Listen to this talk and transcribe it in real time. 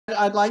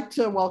I'd like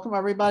to welcome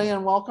everybody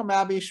and welcome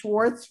Abby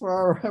Schwartz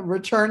for a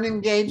return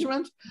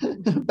engagement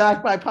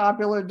back by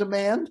popular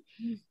demand.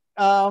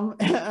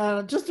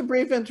 Just a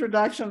brief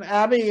introduction.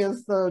 Abby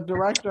is the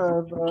director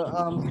of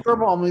the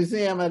Skirball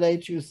Museum at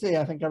HUC.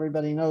 I think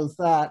everybody knows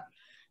that.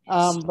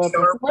 But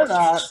before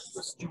that,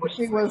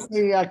 she was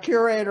the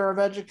curator of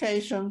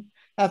education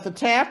at the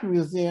Taft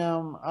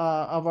Museum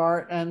of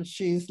Art, and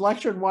she's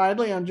lectured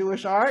widely on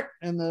Jewish art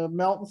in the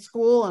Melton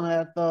School and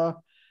at the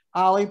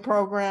Ollie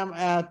program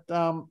at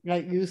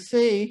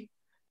UC.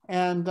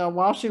 And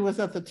while she was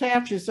at the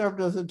Taft, she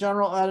served as a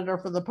general editor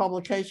for the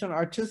publication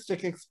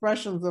Artistic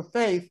Expressions of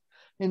Faith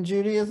in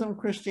Judaism,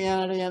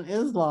 Christianity, and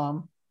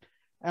Islam.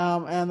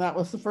 And that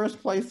was the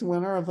first place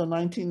winner of the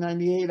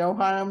 1998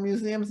 Ohio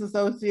Museums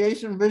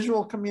Association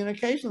Visual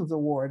Communications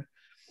Award.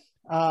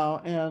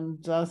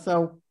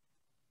 So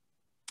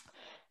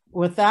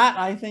with that,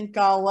 I think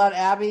I'll let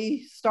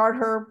Abby start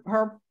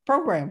her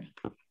program.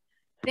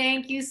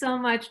 Thank you so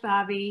much,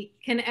 Bobby.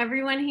 Can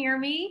everyone hear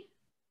me?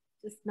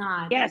 Just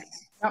nod.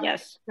 Yes, Yep.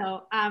 yes.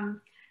 So,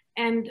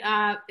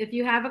 if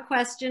you have a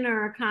question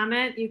or a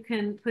comment, you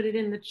can put it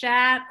in the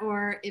chat,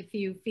 or if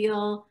you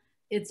feel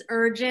it's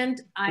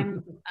urgent,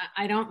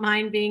 I don't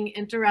mind being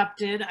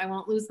interrupted. I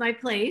won't lose my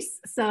place.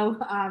 So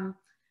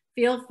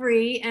feel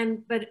free.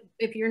 But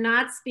if you're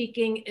not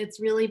speaking, it's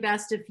really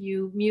best if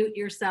you mute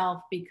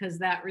yourself, because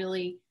that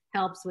really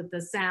helps with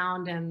the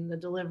sound and the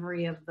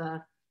delivery of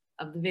the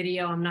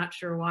video. I'm not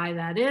sure why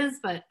that is,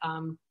 but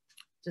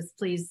just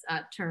please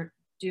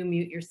do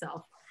mute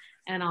yourself,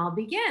 and I'll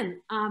begin.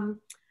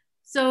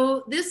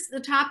 So the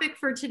topic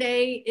for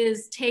today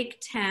is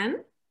Take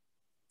 10,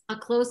 a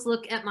close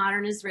look at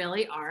modern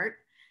Israeli art.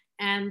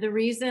 And the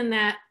reason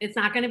that it's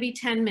not going to be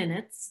 10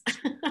 minutes,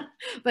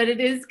 but it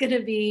is going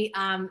to be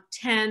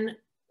 10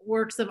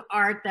 works of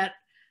art that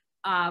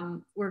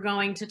we're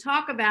going to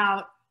talk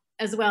about,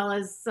 as well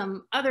as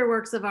some other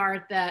works of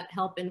art that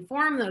help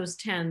inform those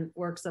 10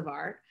 works of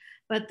art.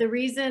 But the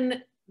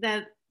reason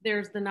that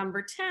there's the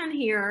number 10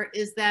 here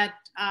is that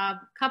a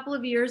couple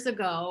of years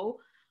ago,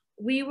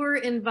 we were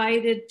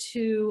invited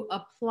to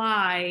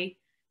apply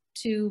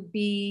to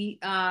be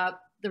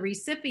the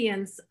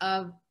recipients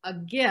of a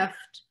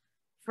gift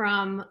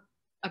from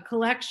a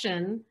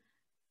collection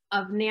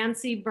of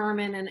Nancy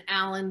Berman and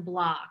Alan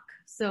Block.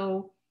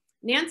 So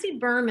Nancy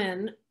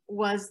Berman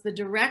was the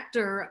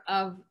director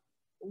of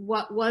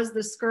what was the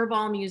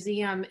Skirball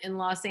Museum in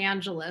Los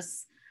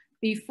Angeles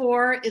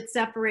before it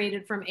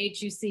separated from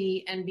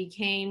HUC and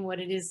became what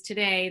it is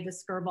today, the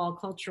Skirball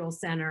Cultural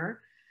Center.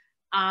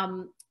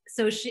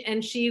 So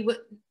she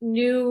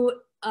knew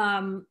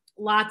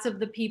lots of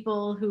the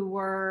people who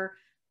were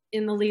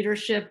in the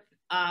leadership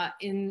at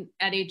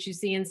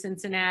HUC in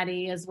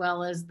Cincinnati, as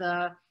well as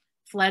the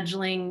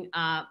fledgling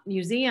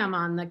museum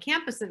on the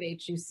campus of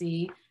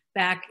HUC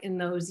back in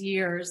those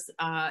years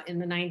in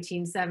the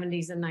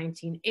 1970s and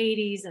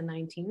 1980s and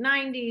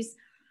 1990s.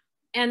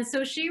 And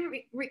so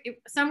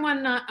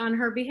someone on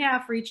her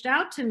behalf reached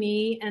out to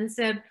me and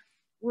said,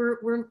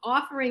 we're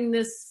offering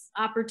this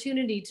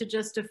opportunity to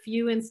just a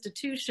few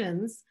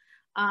institutions.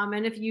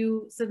 And if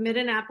you submit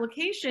an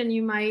application,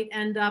 you might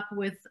end up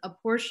with a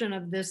portion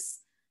of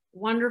this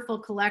wonderful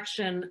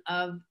collection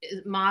of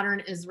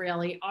modern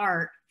Israeli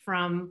art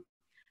from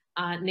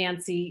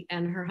Nancy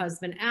and her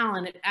husband,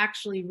 Alan. It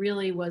actually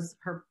really was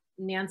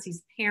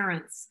Nancy's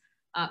parents'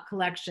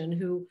 collection,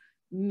 who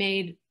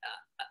made,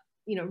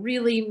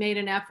 really made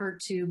an effort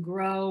to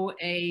grow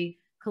a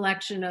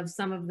collection of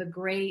some of the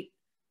great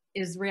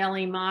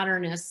Israeli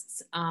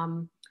modernists.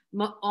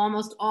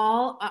 Almost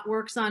all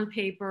works on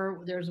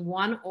paper. There's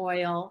one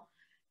oil.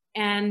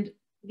 And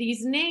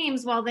these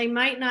names, while they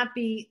might not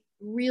be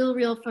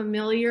real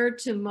familiar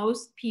to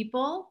most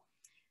people,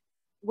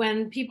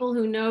 when people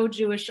who know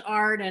Jewish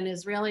art and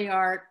Israeli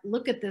art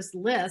look at this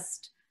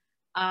list,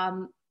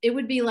 it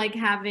would be like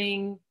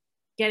getting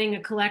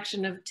a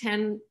collection of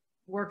 10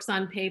 works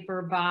on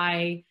paper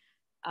by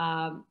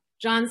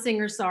John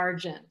Singer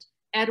Sargent,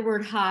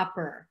 Edward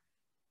Hopper,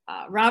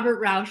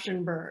 Robert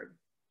Rauschenberg,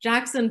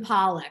 Jackson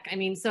Pollock. I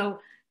mean, so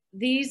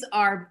these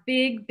are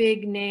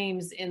big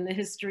names in the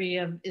history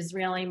of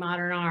Israeli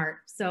modern art.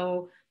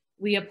 So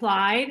we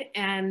applied,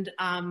 and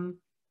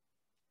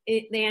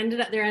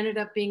there ended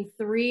up being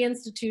 3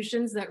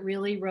 institutions that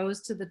really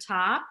rose to the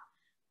top.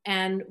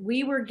 And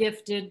we were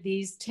gifted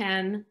these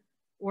 10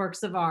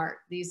 works of art,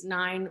 these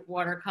 9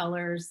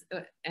 watercolors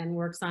and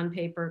works on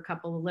paper, a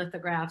couple of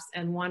lithographs,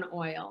 and 1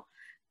 oil.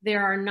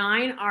 There are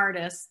 9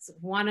 artists.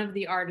 One of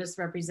the artists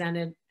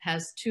represented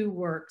has 2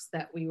 works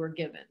that we were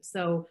given.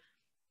 So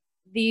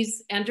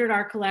these entered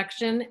our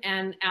collection,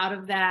 and out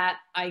of that,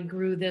 I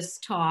grew this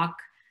talk,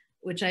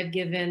 which I've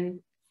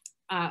given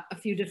a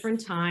few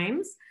different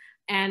times.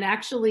 And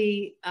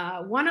actually,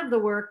 one of the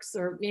works,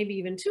 or maybe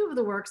even 2 of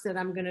the works that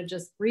I'm gonna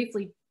just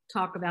briefly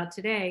talk about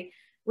today,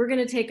 we're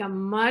gonna take a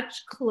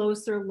much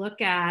closer look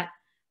at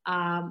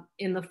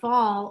in the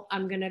fall.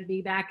 I'm gonna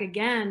be back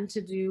again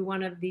to do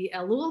one of the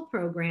Elul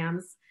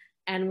programs,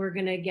 and we're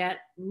going to get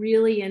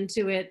really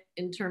into it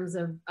in terms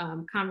of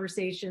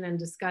conversation and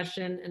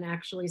discussion and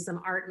actually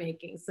some art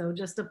making. So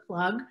just a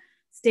plug,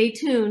 stay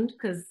tuned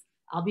because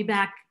I'll be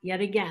back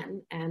yet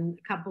again, and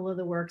a couple of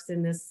the works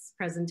in this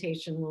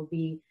presentation will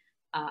be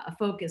a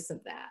focus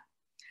of that.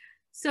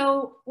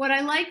 So what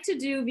I like to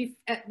do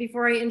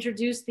before I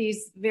introduce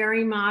these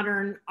very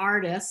modern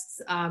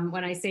artists,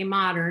 when I say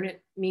modern,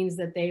 it means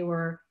that they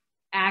were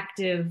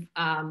active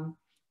from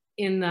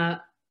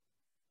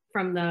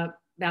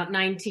about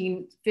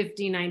 1950,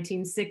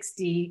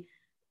 1960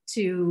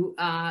 to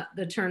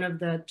the turn of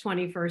the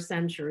 21st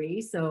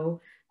century.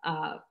 So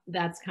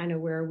that's kind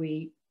of where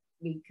we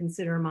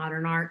consider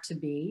modern art to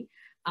be.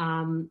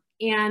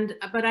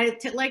 But I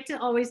like to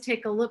always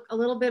take a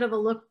little bit of a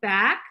look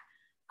back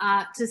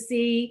to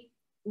see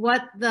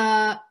what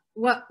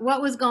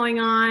was going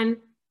on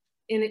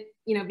in it,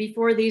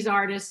 before these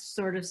artists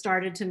sort of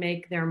started to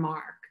make their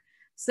mark.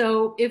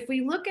 So if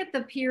we look at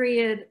the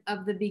period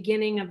of the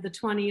beginning of the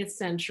 20th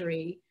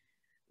century,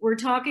 we're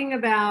talking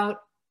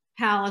about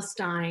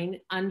Palestine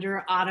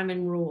under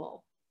Ottoman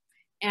rule.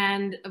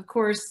 And of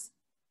course,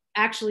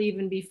 actually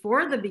even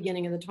before the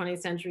beginning of the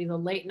 20th century, the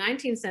late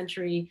 19th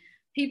century,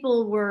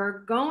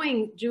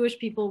 Jewish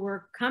people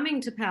were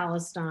coming to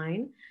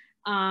Palestine.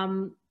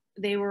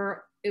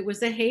 It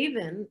was a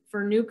haven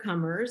for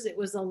newcomers. It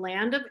was a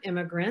land of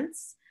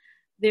immigrants.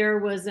 There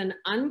was an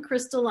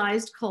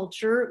uncrystallized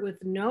culture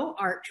with no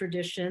art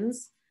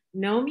traditions,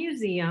 no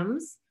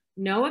museums,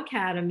 no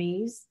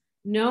academies,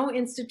 no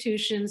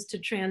institutions to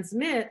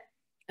transmit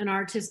an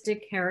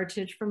artistic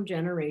heritage from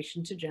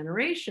generation to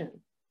generation.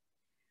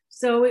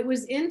 So it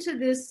was into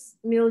this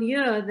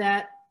milieu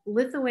that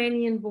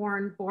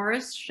Lithuanian-born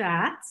Boris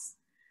Schatz,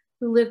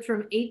 who lived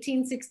from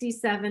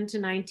 1867 to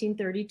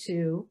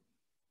 1932,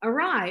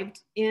 arrived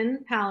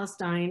in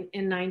Palestine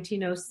in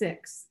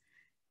 1906.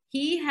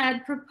 He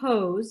had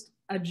proposed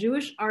a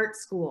Jewish art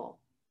school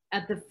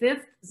at the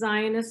 5th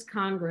Zionist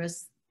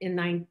Congress in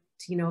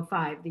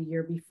 1905, the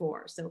year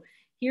before. So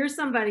here's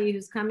somebody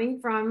who's coming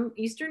from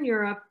Eastern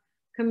Europe,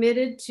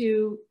 committed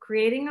to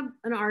creating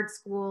an art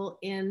school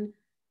in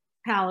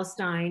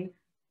Palestine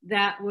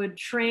that would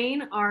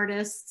train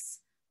artists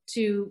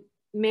to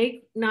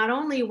make not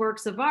only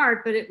works of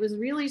art, but it was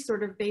really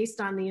sort of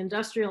based on the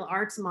industrial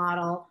arts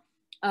model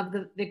of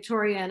the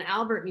Victoria and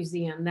Albert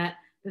Museum, that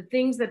the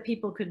things that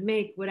people could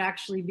make would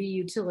actually be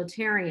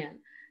utilitarian.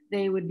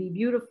 They would be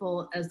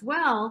beautiful as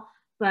well,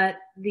 but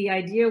the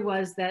idea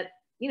was that,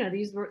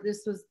 these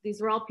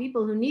were all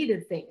people who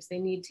needed things. They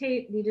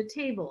needed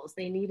tables,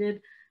 they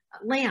needed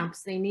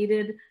lamps, they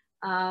needed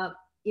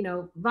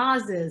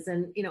vases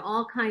and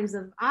all kinds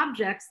of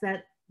objects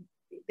that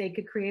they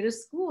could create a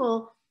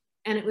school.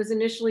 And it was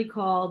initially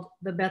called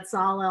the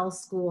Bezalel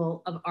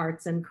School of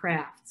Arts and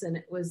Crafts, and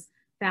it was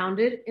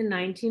founded in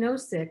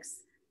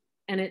 1906.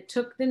 And it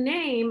took the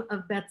name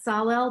of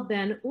Bezalel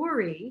ben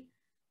Uri,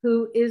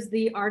 who is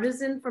the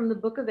artisan from the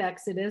book of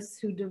Exodus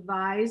who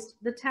devised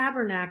the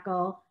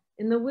tabernacle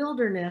in the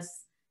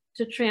wilderness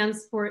to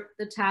transport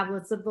the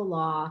tablets of the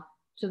law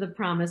to the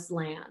promised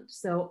land.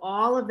 So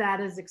all of that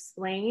is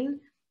explained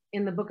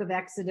in the book of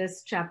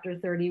Exodus, chapter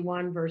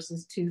 31,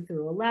 verses 2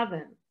 through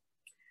 11.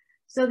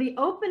 So the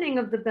opening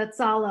of the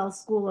Bezalel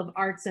School of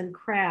Arts and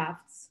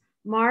Crafts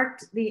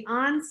marked the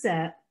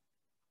onset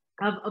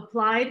of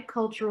applied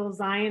cultural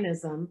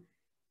Zionism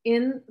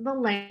in the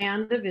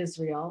land of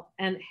Israel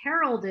and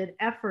heralded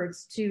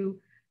efforts to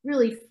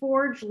really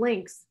forge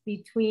links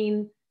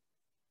between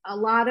a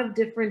lot of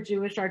different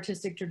Jewish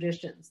artistic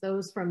traditions,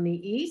 those from the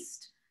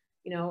East,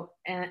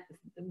 and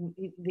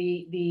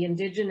the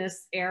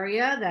indigenous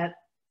area that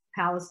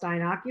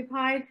Palestine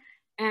occupied,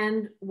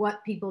 and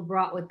what people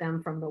brought with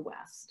them from the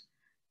West.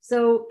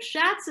 So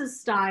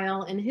Schatz's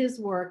style and his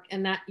work,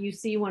 and that you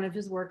see one of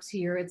his works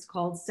here, it's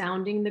called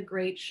Sounding the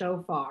Great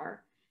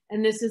Shofar.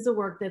 And this is a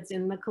work that's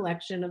in the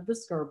collection of the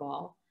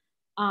Skirball.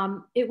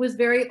 It was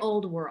very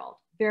old world,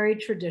 very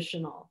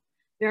traditional,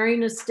 very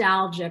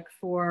nostalgic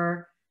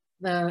for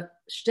the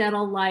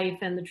shtetl life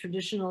and the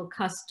traditional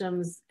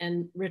customs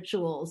and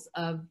rituals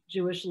of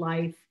Jewish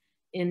life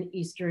in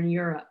Eastern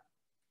Europe.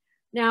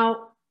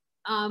 Now,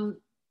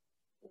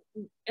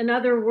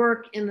 another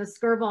work in the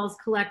Skirball's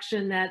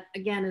collection that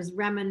again is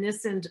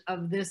reminiscent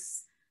of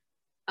this,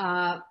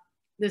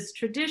 this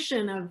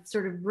tradition of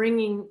sort of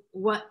bringing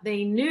what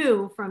they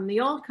knew from the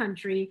old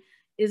country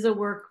is a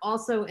work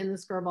also in the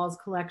Skirball's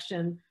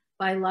collection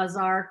by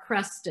Lazar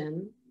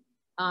Krestin.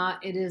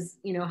 It is,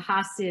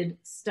 Hasid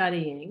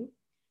studying.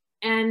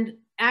 And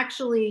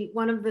actually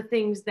one of the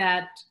things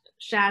that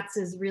Schatz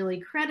is really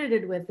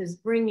credited with is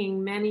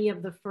bringing many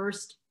of the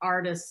first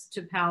artists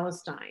to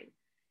Palestine,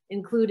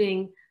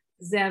 including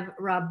Zev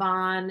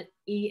Rabban,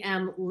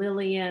 E.M.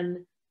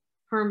 Lillian,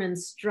 Herman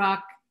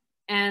Struck,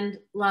 and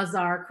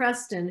Lazar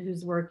Krestin,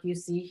 whose work you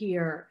see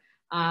here.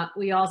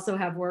 We also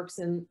have works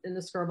in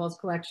the Skirball's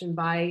collection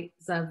by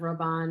Zev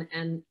Rabban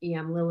and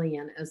E.M.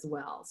 Lillian as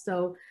well.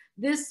 So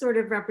this sort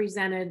of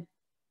represented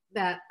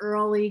that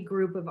early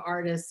group of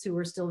artists who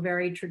were still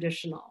very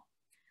traditional.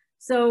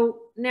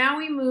 So now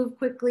we move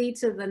quickly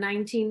to the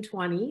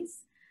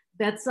 1920s.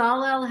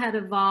 Bezalel had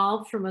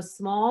evolved from a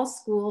small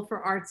school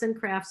for arts and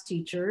crafts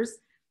teachers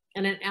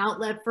and an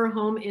outlet for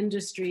home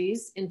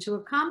industries into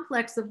a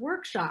complex of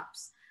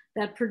workshops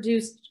that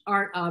produced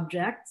art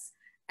objects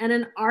and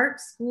an art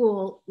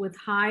school with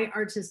high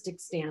artistic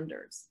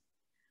standards.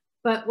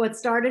 But what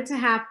started to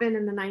happen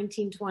in the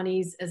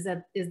 1920s is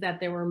that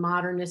there were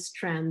modernist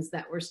trends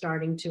that were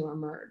starting to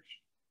emerge,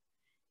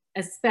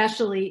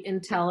 especially in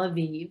Tel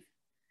Aviv,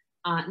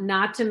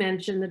 not to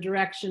mention the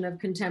direction of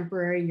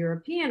contemporary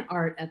European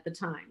art at the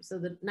time. So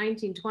the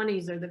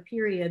 1920s are the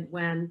period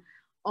when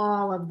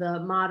all of the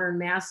modern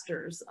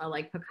masters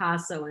like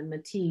Picasso and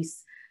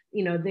Matisse,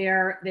 you know,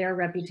 their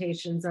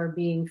reputations are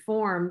being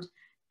formed,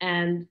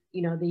 and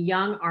you know, the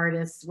young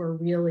artists were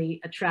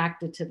really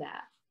attracted to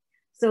that.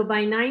 So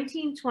by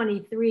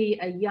 1923,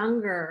 a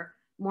younger,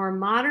 more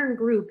modern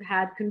group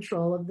had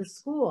control of the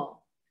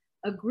school,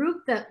 a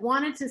group that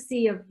wanted to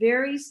see a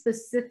very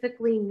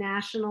specifically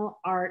national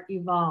art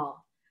evolve,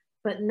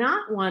 but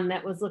not one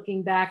that was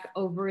looking back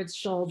over its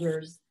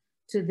shoulders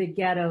to the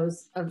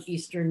ghettos of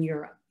Eastern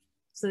Europe.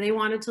 So they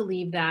wanted to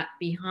leave that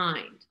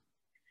behind.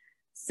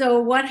 So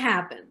what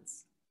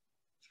happens?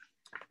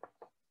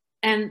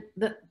 And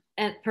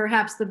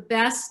perhaps the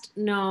best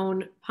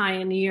known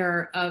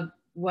pioneer of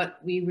what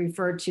we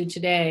refer to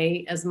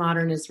today as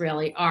modern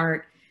Israeli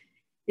art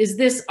is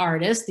this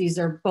artist. These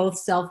are both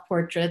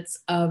self-portraits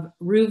of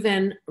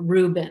Reuven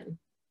Rubin.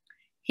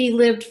 He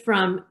lived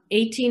from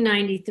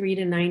 1893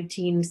 to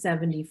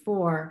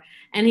 1974,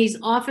 and he's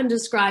often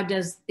described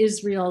as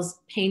Israel's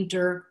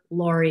painter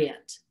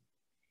laureate.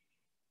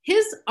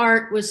 His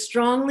art was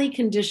strongly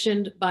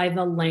conditioned by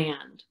the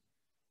land,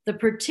 the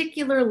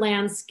particular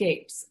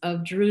landscapes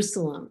of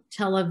Jerusalem,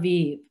 Tel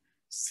Aviv,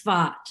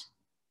 Sfat.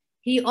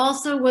 He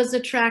also was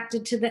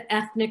attracted to the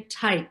ethnic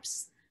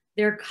types,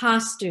 their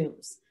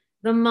costumes,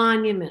 the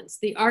monuments,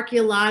 the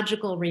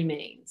archaeological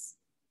remains.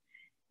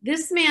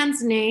 This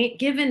man's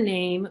given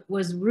name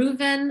was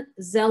Reuven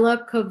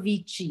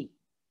Zelakovici,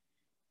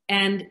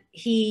 and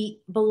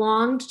he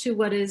belonged to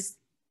what is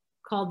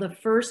called the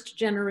first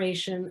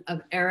generation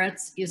of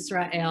Eretz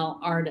Yisrael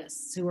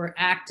artists who were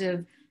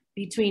active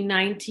between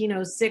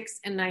 1906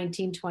 and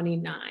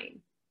 1929.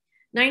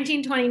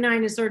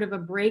 1929 is sort of a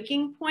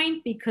breaking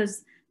point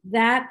because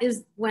that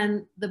is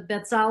when the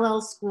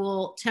Bezalel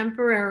School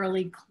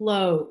temporarily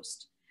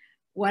closed.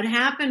 What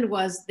happened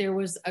was there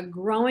was a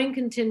growing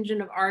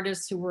contingent of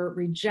artists who were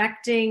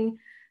rejecting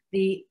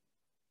the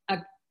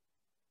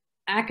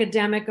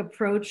academic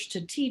approach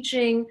to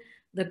teaching,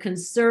 the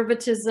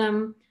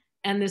conservatism,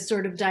 and this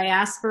sort of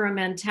diaspora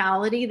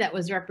mentality that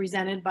was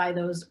represented by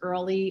those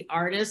early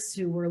artists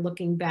who were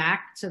looking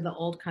back to the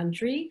old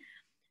country.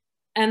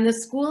 And the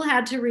school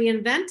had to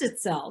reinvent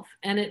itself,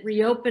 and it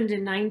reopened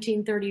in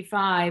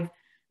 1935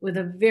 with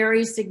a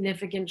very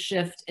significant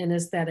shift in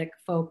aesthetic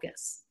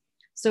focus.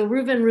 So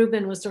Reuven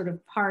Rubin was sort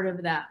of part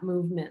of that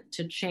movement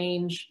to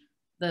change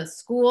the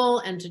school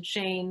and to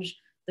change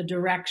the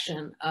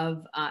direction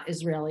of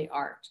Israeli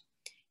art.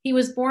 He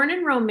was born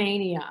in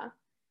Romania.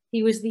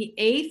 He was the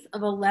 8th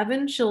of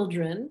 11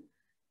 children.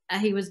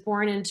 He was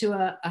born into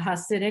a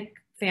Hasidic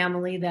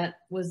family that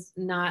was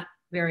not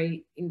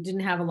didn't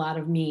have a lot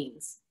of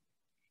means.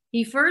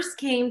 He first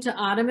came to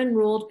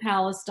Ottoman-ruled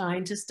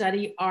Palestine to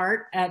study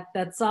art at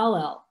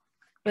Bezalel,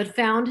 but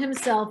found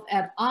himself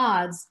at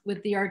odds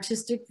with the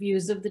artistic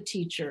views of the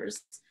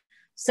teachers.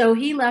 So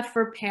he left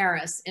for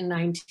Paris in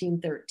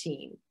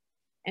 1913.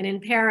 And in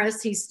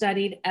Paris, he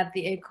studied at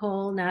the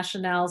École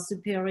Nationale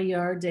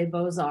Supérieure des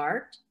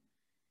Beaux-Arts.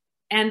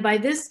 And by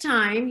this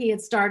time, he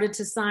had started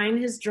to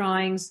sign his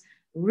drawings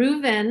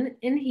Reuven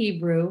in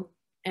Hebrew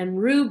and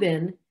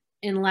Rubin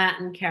in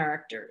Latin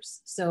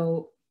characters.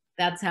 So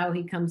that's how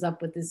he comes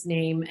up with his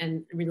name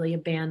and really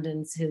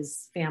abandons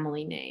his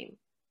family name.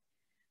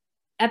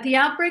 At the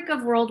outbreak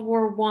of World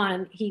War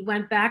I, he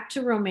went back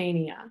to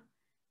Romania,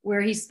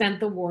 where he spent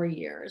the war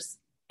years.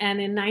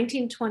 And in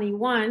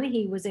 1921,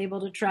 he was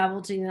able to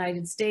travel to the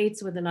United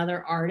States with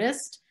another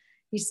artist.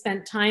 He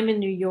spent time in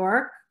New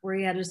York, where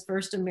he had his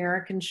first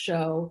American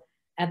show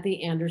at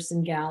the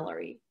Anderson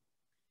Gallery.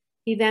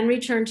 He then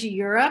returned to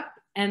Europe,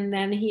 and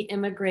then he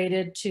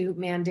immigrated to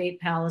Mandate,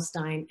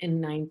 Palestine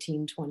in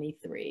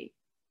 1923.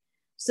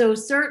 So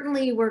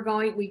certainly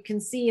we can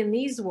see in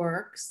these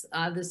works,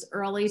 this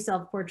early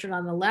self-portrait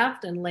on the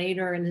left and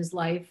later in his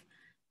life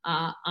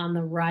on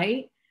the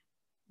right,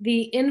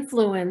 the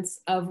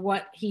influence of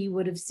what he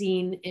would have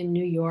seen in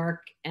New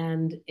York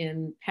and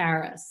in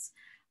Paris.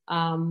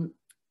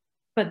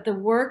 But the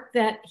work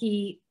that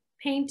he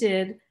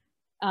painted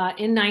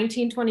in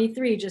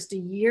 1923, just a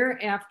year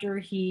after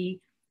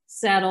he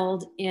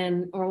settled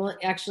in, or well,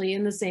 actually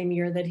in the same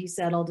year that he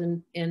settled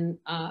in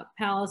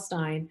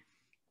Palestine,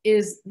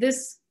 is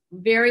this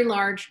very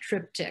large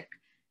triptych.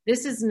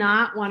 This is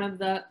not one of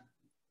the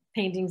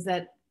paintings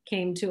that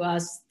came to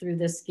us through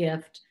this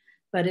gift,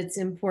 but it's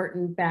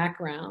important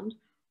background.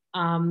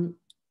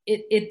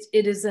 It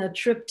is a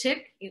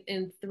triptych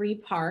in 3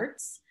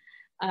 parts.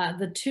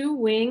 The 2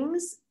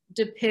 wings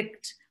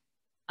depict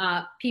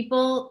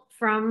people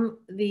from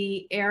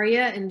the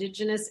area,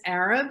 indigenous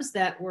Arabs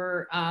that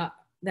were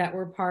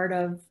part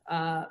of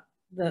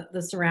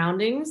the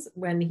surroundings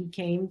when he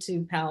came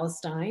to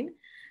Palestine.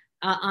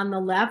 On the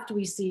left,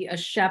 we see a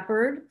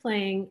shepherd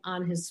playing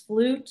on his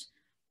flute.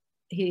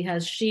 He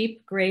has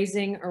sheep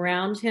grazing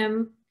around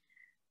him.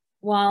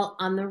 While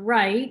on the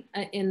right,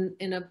 in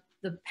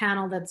the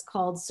panel that's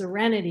called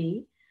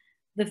Serenity,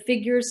 the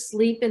figures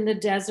sleep in the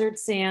desert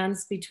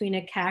sands between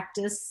a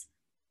cactus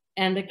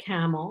and a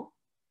camel.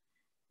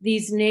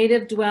 These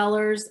native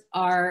dwellers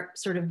are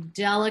sort of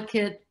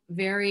delicate,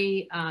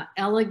 very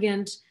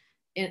elegant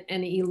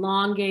and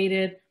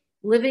elongated,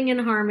 living in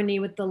harmony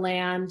with the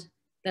land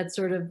that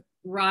sort of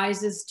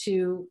rises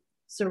to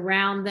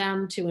surround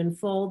them, to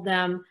enfold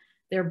them.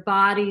 Their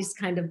bodies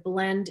kind of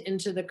blend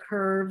into the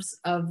curves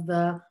of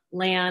the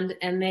land,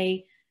 and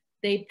they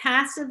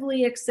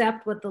passively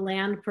accept what the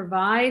land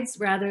provides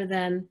rather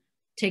than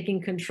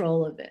taking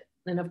control of it.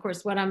 And of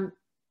course, what I'm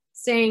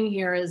saying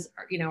here is,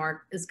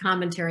 is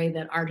commentary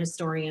that art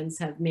historians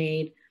have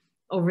made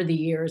over the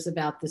years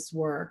about this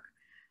work.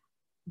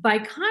 By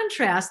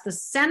contrast, the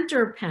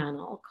center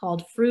panel,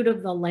 called Fruit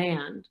of the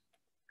Land,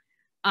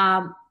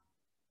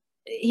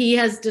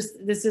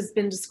 this has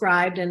been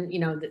described, and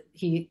that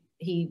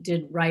he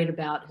did write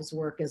about his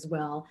work as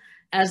well,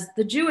 as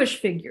the Jewish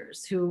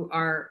figures who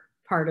are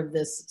part of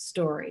this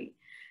story.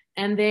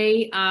 And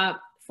they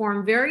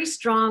form very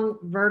strong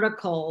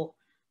vertical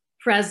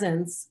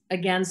presence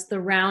against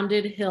the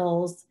rounded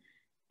hills,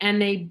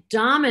 and they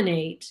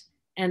dominate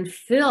and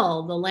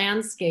fill the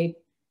landscape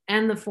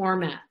and the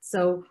format.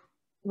 So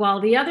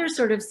while the others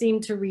sort of seem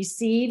to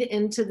recede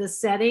into the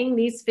setting,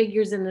 these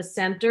figures in the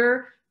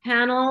center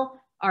panel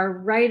are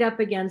right up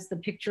against the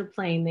picture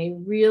plane. They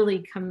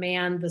really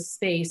command the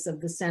space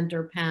of the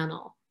center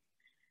panel.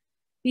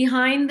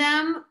 Behind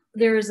them,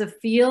 there is a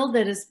field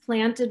that is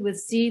planted with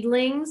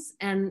seedlings,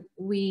 and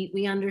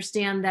we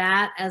understand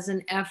that as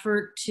an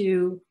effort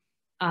to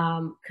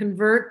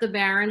convert the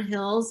barren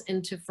hills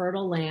into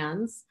fertile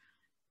lands.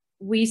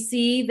 We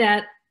see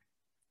that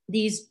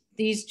these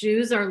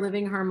Jews are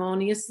living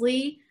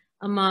harmoniously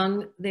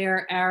among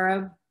their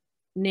Arab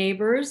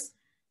neighbors.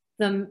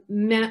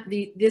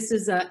 This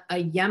is a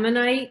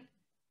Yemenite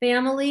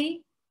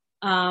family,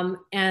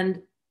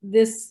 and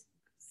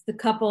the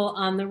couple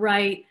on the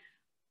right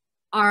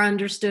are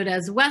understood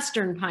as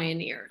Western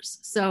pioneers.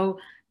 So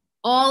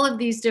all of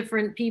these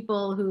different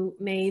people who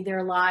made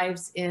their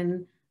lives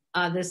in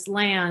this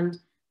land,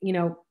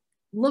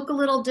 look a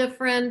little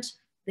different.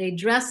 They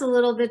dress a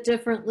little bit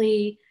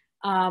differently,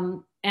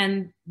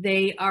 and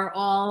they are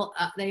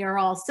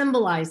all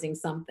symbolizing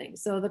something.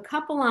 So the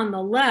couple on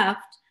the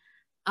left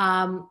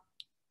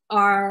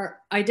are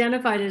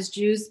identified as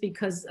Jews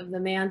because of the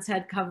man's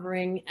head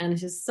covering and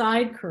his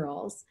side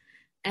curls.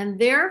 And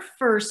their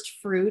first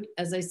fruit,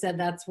 as I said,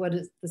 that's what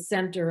is the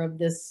center of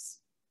this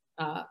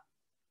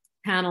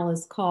panel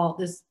is called,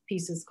 this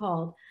piece is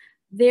called,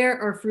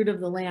 or Fruit of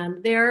the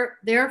Land.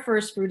 Their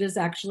first fruit is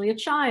actually a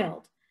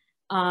child.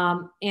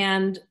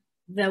 And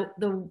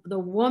the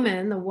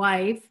woman, the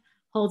wife,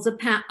 holds a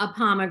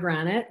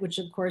pomegranate, which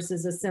of course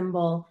is a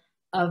symbol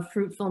of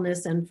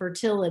fruitfulness and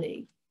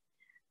fertility.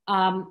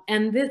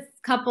 And this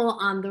couple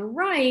on the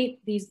right,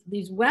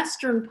 these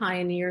Western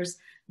pioneers,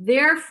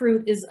 their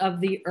fruit is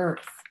of the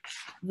earth.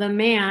 The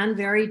man,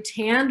 very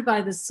tanned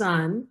by the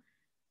sun,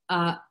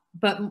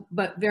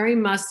 but very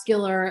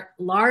muscular,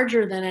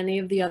 larger than any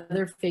of the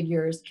other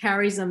figures,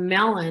 carries a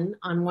melon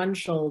on one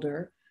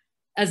shoulder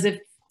as if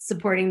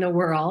supporting the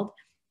world.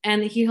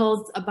 And he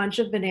holds a bunch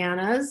of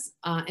bananas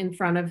in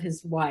front of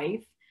his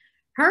wife.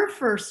 Her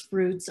first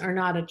fruits are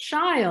not a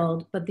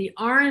child, but the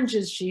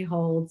oranges she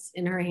holds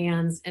in her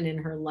hands and in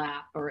her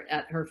lap or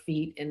at her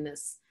feet in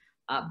this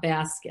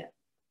basket.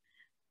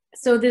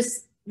 So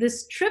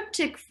this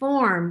triptych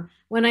form,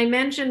 when I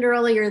mentioned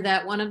earlier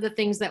that one of the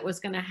things that was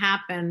going to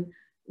happen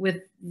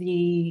with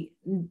the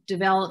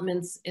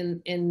developments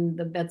in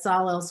the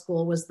Bezalel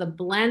school was the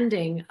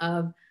blending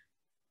of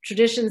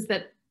traditions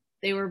that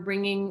they were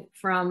bringing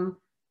from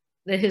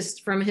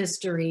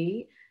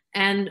history,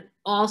 and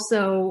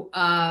also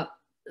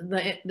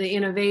the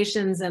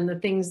innovations and the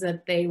things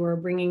that they were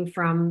bringing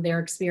from their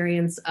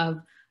experience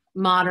of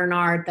modern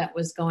art that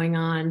was going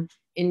on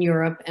in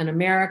Europe and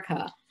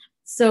America.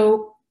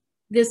 So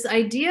this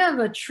idea of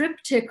a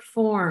triptych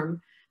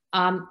form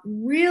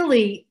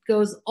really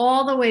goes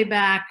all the way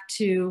back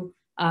to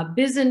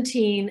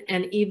Byzantine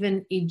and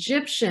even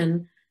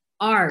Egyptian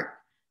art.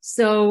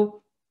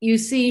 So you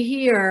see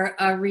here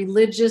a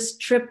religious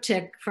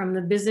triptych from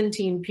the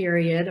Byzantine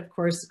period, of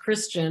course,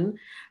 Christian,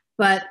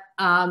 but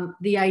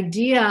the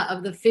idea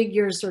of the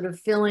figures sort of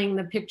filling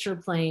the picture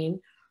plane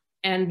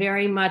and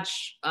very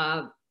much,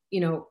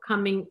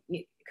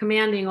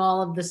 commanding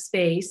all of the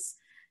space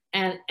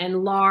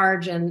and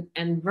large and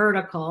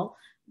vertical,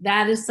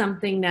 that is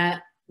something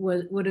that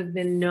would have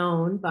been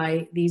known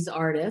by these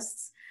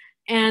artists.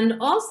 And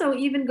also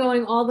even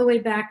going all the way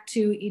back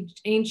to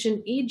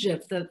ancient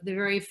Egypt, the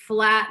very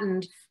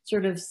flattened,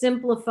 sort of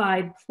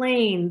simplified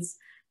planes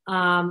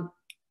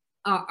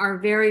are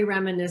very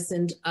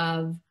reminiscent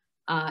of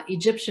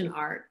Egyptian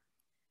art.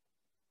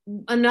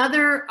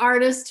 Another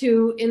artist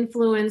who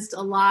influenced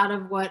a lot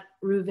of what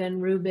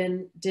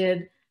Rubin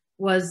did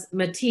was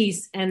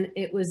Matisse, and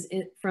it was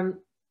from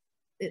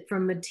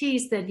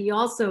Matisse that he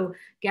also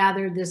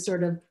gathered this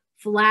sort of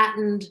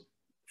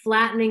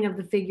flattening of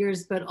the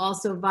figures, but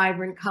also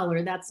vibrant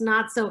color. That's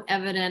not so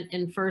evident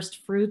in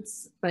First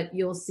Fruits, but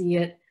you'll see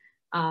it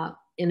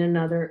in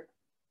other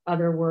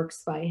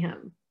works by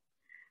him.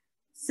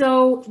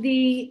 So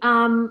the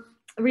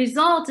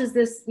result is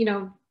this,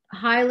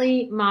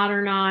 highly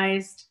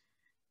modernized,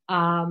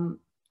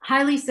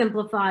 highly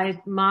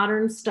simplified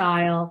modern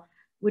style,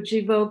 which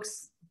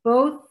evokes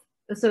both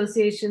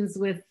associations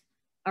with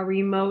a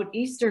remote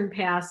Eastern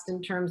past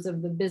in terms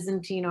of the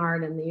Byzantine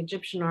art and the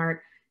Egyptian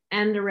art,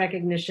 and a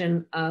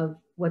recognition of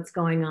what's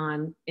going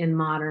on in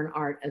modern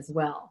art as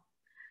well.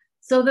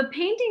 So the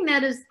painting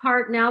that is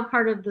now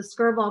part of the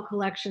Skirball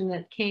collection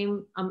that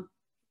came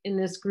in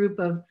this group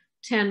of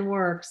 10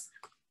 works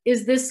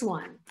is this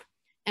one.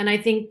 And I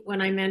think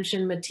when I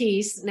mentioned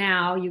Matisse,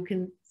 now you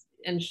can,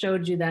 and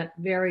showed you that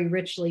very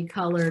richly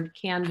colored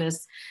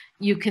canvas,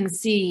 you can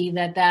see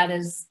that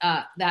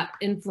that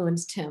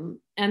influenced him.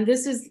 And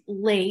this is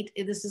late,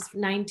 this is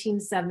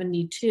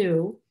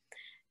 1972.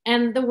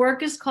 And the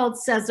work is called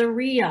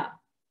Caesarea.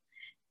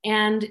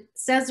 And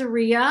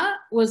Caesarea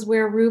was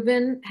where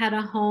Rubin had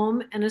a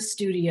home and a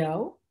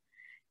studio.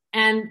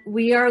 And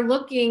we are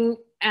looking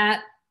at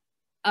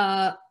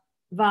a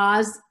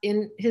vase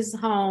in his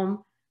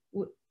home,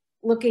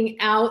 looking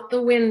out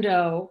the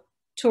window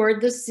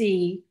toward the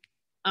sea,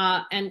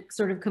 and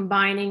sort of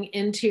combining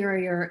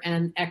interior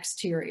and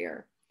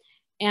exterior.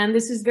 And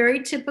this is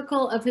very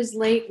typical of his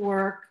late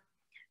work.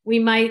 We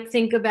might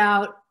think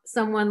about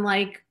someone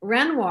like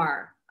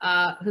Renoir,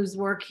 whose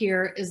work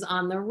here is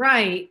on the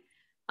right,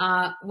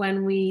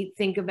 when we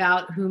think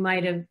about who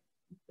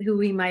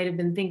he might have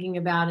been thinking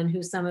about and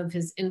who some of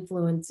his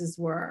influences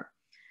were.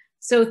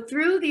 So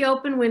through the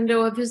open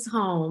window of his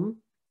home,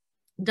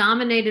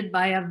 dominated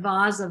by a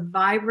vase of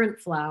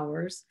vibrant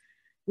flowers,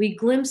 we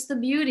glimpse the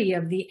beauty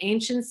of the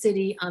ancient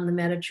city on the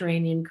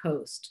Mediterranean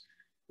coast,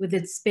 with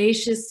its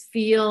spacious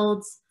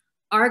fields,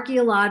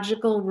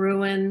 archaeological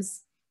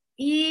ruins,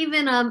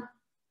 even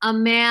a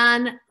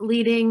man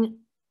leading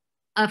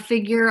a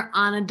figure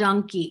on a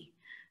donkey.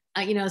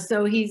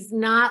 So he's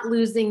not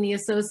losing the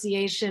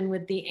association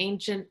with the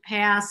ancient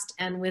past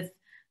and with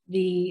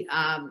the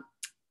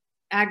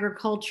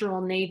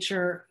agricultural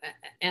nature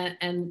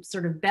and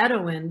sort of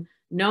Bedouin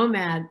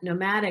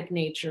nomadic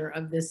nature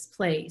of this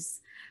place.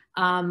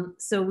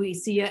 So we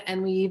see it,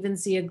 and we even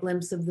see a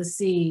glimpse of the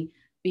sea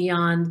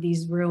beyond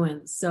these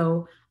ruins.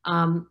 So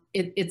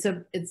it's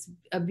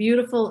a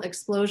beautiful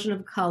explosion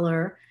of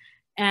color,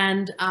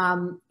 and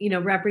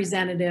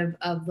representative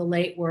of the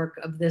late work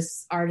of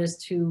this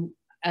artist who,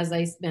 as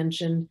I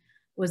mentioned,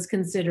 was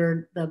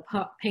considered the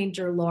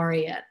painter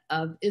laureate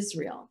of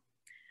Israel.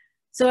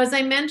 So as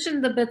I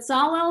mentioned, the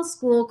Bezalel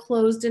School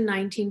closed in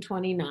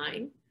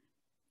 1929,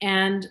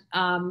 and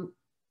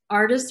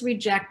artists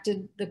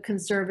rejected the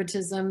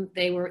conservatism.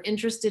 They were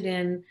interested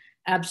in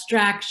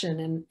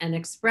abstraction and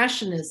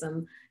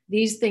expressionism.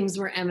 These things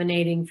were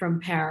emanating from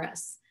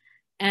Paris.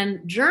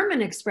 And German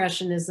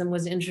expressionism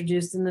was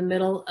introduced in the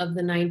middle of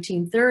the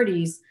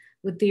 1930s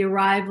with the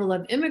arrival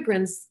of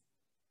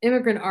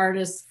immigrant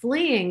artists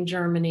fleeing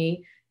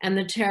Germany and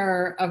the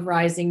terror of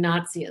rising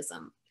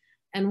Nazism.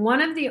 And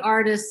one of the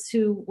artists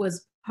who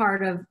was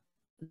part of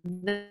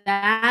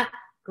that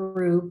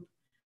group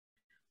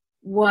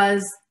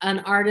was an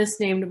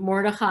artist named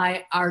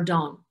Mordechai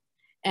Ardon.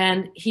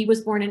 And he was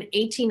born in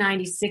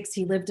 1896.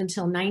 He lived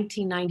until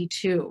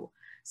 1992.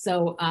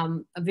 So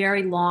a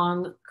very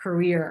long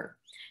career.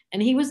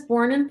 And he was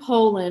born in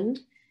Poland.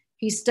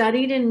 He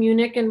studied in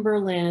Munich and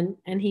Berlin,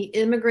 and he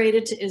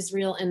immigrated to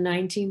Israel in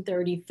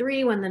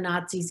 1933 when the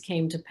Nazis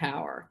came to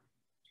power.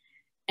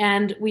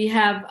 And we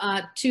have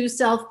two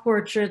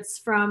self-portraits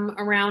from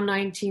around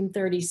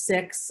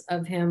 1936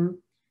 of him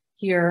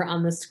here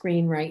on the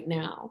screen right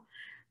now.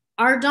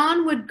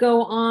 Ardon would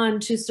go on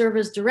to serve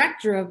as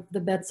director of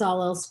the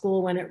Bezalel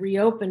School when it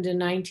reopened in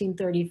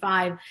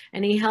 1935,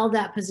 and he held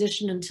that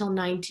position until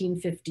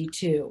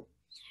 1952.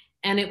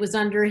 And it was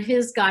under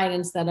his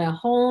guidance that a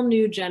whole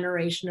new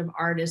generation of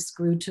artists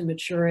grew to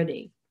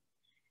maturity.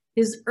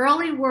 His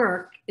early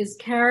work is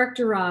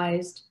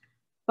characterized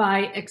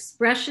by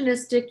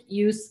expressionistic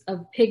use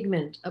of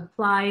pigment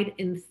applied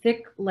in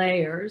thick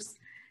layers,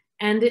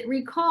 and it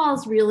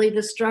recalls really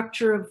the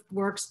structure of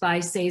works by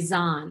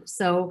Cézanne.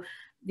 So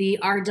the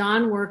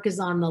Ardon work is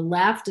on the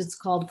left. It's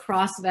called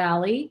Cross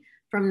Valley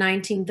from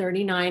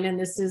 1939, and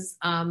this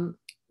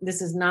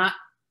is not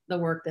the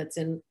work that's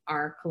in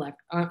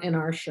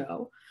our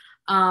show.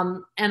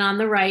 And on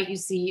the right, you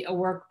see a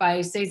work by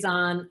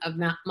Cézanne of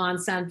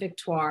Mont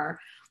Saint-Victoire.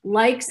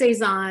 Like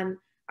Cézanne,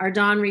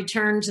 Ardon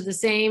returned to the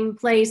same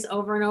place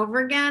over and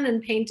over again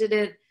and painted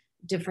it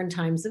different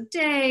times of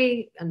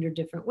day, under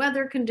different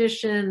weather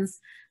conditions.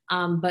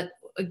 But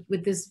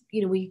with this,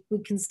 we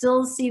can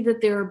still see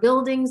that there are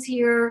buildings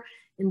here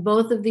in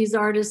both of these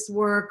artists'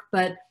 work,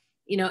 but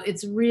you know,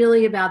 it's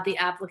really about the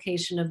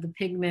application of the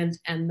pigment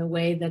and the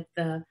way that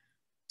the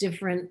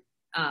different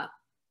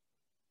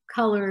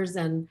colors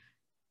and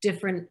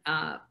different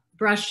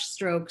brush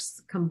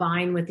strokes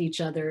combine with each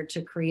other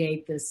to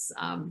create this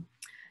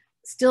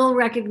still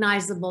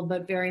recognizable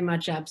but very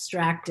much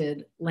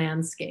abstracted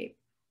landscape.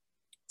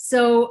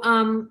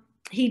 So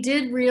he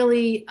did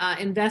really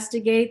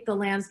investigate the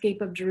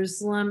landscape of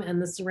Jerusalem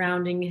and the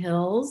surrounding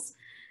hills.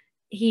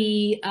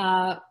 He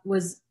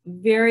was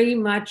very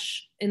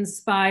much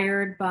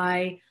inspired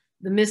by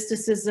the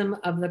mysticism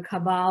of the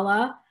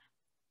Kabbalah,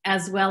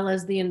 as well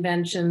as the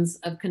inventions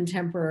of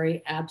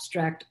contemporary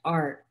abstract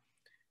art.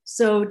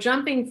 So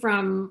jumping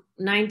from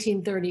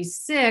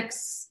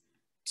 1936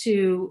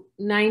 to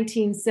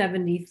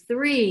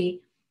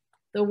 1973,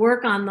 the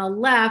work on the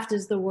left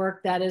is the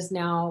work that is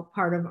now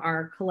part of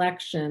our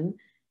collection.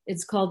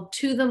 It's called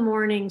To the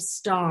Morning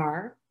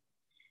Star.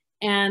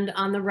 And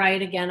on the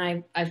right,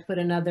 again, I've put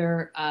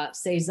another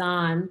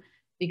Cézanne,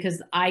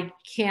 because I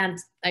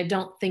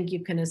don't think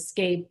you can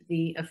escape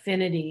the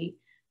affinity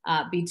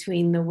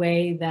between the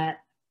way that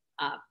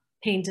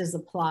paint is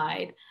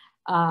applied.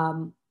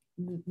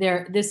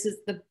 This is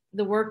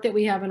the work that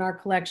we have in our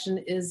collection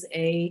is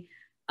a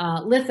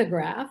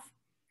lithograph.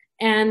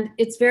 And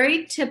it's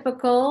very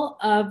typical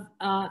of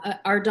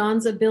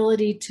Ardon's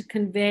ability to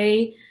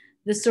convey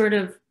the sort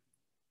of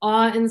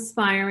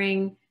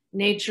awe-inspiring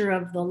nature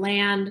of the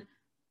land,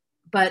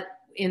 but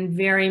in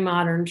very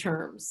modern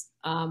terms.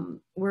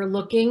 We're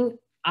looking,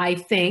 I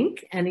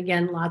think, and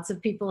again, lots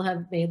of people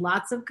have made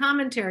lots of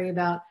commentary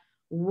about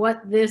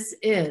what this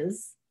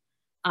is,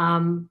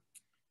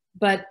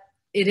 but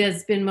it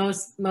has been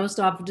most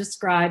often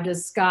described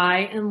as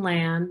sky and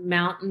land,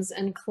 mountains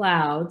and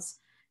clouds,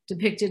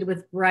 depicted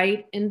with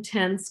bright,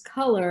 intense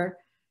color,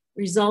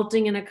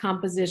 resulting in a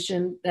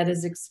composition that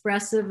is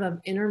expressive of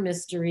inner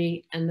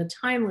mystery and the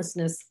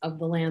timelessness of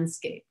the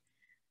landscape.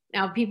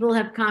 Now, people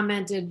have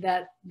commented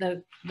that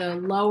the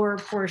lower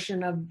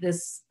portion of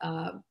this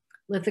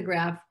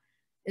lithograph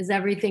is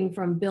everything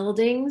from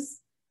buildings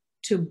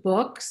to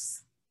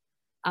books.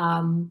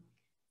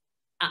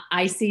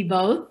 I see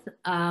both.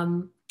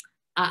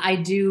 I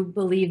do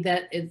believe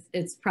that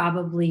it's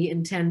probably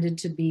intended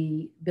to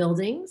be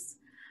buildings,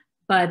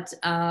 but,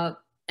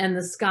 and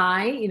the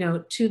sky, you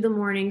know, To the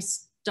Morning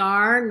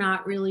Star,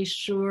 not really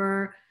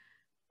sure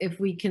if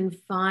we can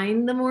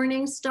find the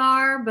morning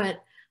star,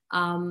 but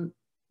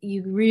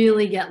you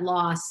really get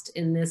lost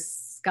in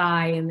this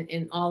sky and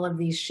in all of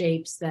these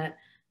shapes that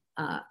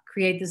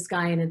create the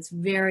sky. And it's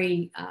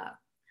very,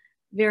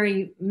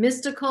 very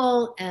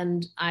mystical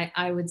and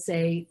I would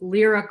say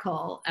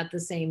lyrical at the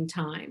same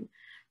time.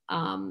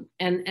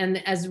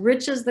 And as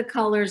rich as the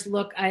colors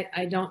look,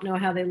 I don't know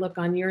how they look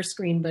on your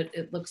screen, but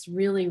it looks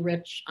really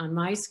rich on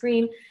my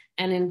screen.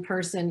 And in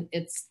person,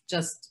 it's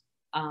just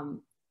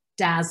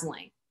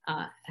dazzling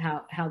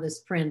how this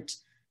print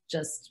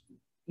just,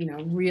 you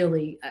know,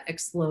 really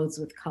explodes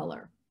with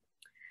color.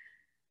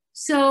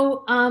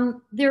 So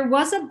there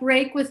was a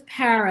break with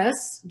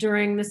Paris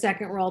during the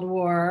Second World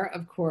War,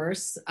 of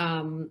course,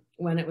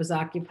 when it was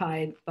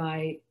occupied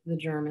by the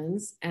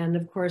Germans, and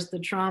of course the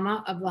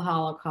trauma of the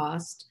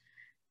Holocaust.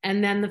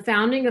 And then the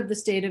founding of the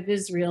State of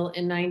Israel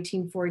in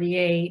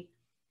 1948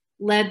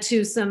 led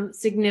to some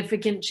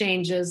significant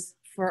changes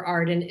for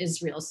art in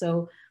Israel.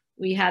 So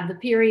we had the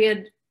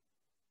period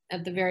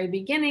at the very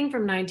beginning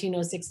from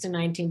 1906 to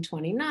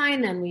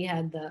 1929, then we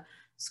had the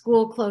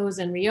school close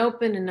and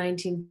reopen in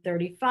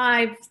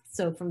 1935.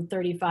 So from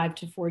 35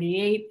 to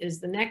 48 is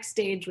the next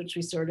stage, which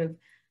we sort of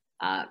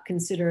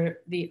consider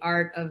the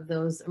art of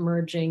those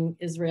emerging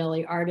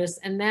Israeli artists.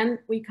 And then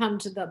we come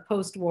to the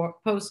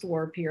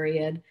post-war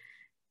period.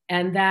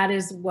 And that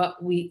is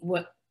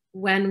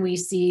when we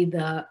see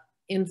the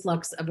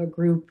influx of a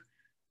group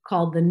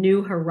called the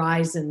New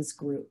Horizons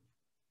group.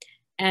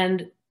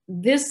 And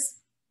this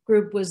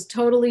group was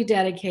totally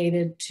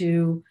dedicated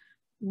to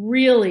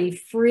really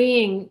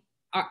freeing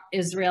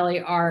Israeli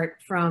art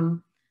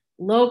from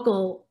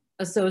local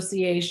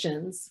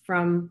associations,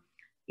 from,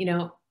 you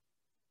know,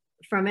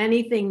 from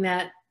anything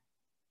that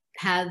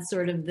had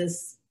sort of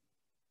this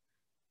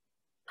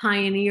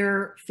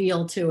pioneer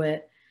feel to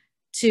it,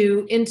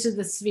 to into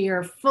the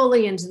sphere,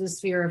 fully into the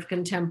sphere of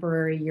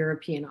contemporary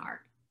European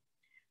art.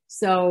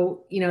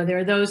 So, you know, there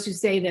are those who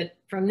say that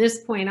from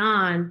this point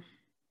on,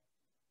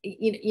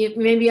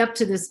 maybe up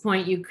to this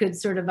point, you could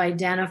sort of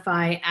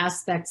identify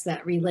aspects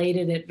that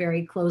related it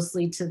very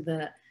closely to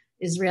the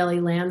Israeli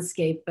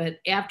landscape. But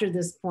after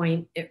this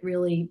point, it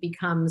really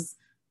becomes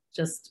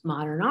just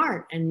modern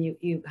art. And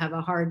you have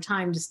a hard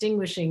time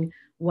distinguishing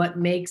what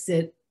makes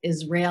it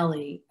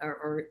Israeli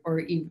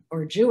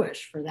or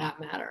Jewish for that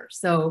matter.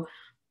 So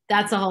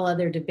that's a whole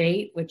other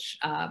debate, which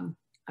I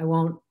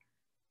won't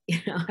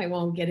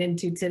get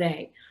into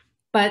today.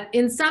 But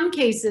in some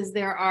cases,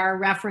 there are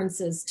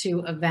references to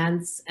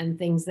events and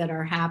things that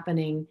are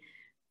happening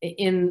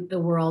in the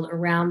world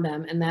around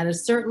them. And that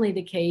is certainly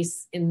the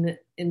case in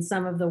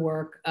some of the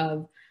work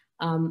of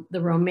the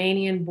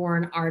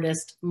Romanian-born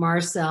artist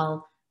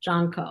Marcel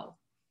Janco.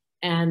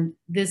 And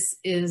this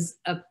is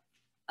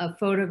a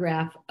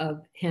photograph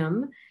of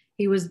him.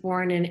 He was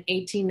born in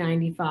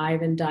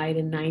 1895 and died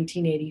in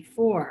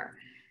 1984.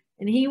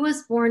 And he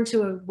was born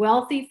to a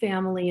wealthy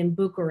family in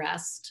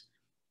Bucharest,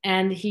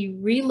 and he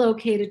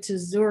relocated to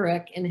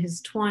Zurich in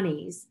his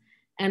 20s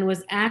and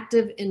was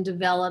active in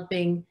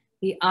developing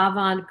the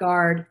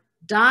avant-garde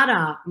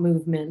Dada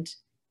movement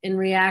in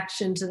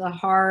reaction to the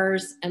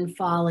horrors and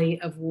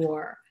folly of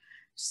war.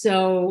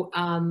 So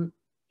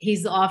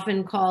he's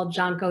often called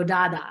Janko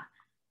Dada,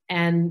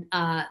 and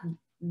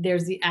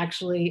there's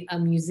actually a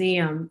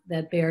museum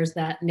that bears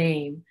that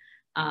name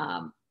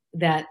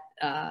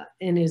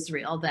in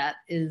Israel that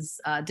is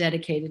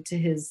dedicated to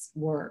his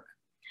work.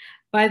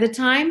 By the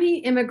time he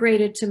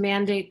immigrated to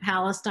Mandate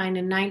Palestine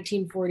in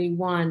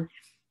 1941,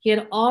 he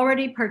had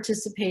already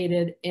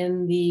participated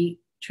in the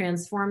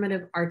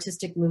transformative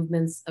artistic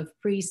movements of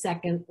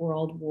pre-Second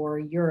World War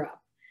Europe,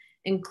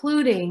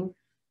 including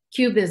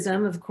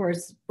Cubism, of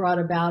course, brought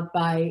about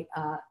by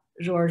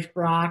Georges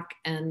Braque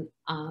and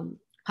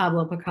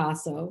Pablo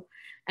Picasso,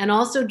 and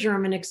also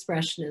German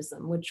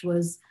Expressionism, which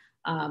was,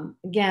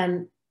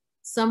 again,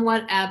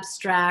 somewhat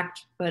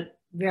abstract, but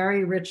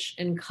very rich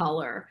in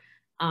color,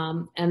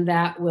 and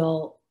that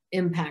will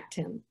impact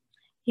him.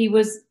 He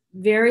was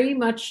very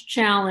much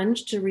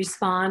challenged to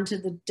respond to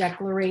the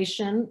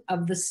declaration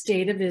of the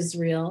State of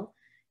Israel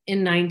in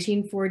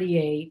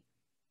 1948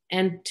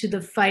 and to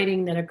the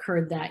fighting that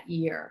occurred that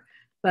year.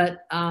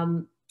 But,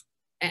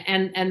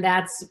 and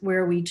that's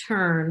where we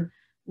turn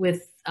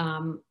with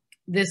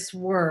this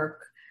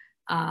work,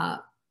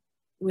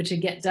 which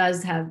again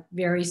does have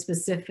very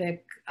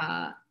specific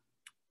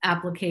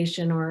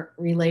application or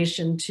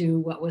relation to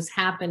what was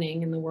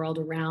happening in the world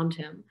around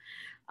him.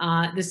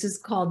 This is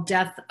called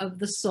Death of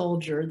the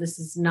Soldier. This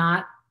is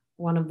not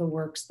one of the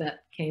works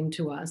that came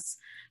to us,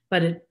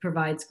 but it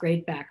provides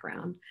great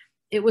background.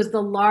 It was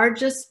the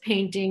largest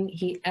painting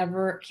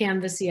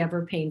canvas he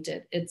ever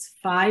painted. It's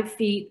 5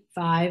 feet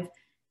 5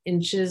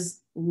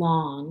 inches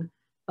long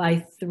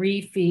by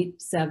 3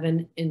 feet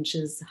 7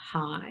 inches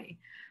high.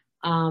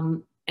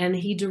 And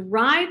he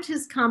derived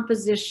his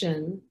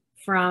composition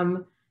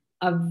from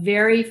a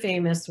very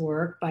famous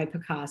work by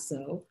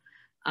Picasso,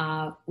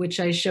 which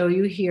I show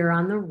you here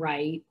on the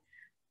right.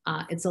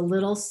 It's a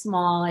little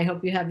small. I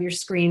hope you have your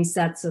screen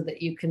set so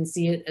that you can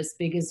see it as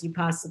big as you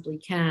possibly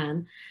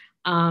can.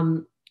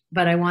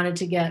 But I wanted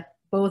to get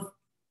both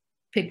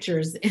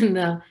pictures in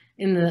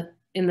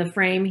the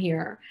frame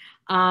here.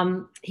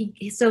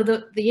 So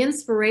the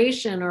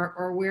inspiration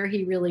or where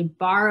he really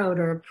borrowed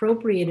or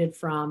appropriated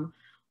from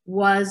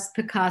was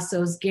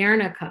Picasso's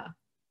Guernica.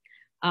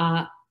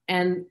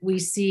 And we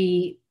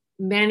see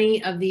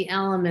many of the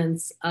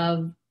elements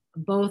of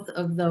both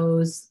of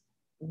those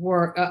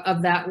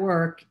that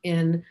work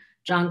in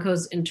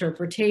Janko's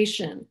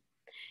interpretation.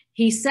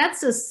 He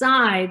sets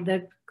aside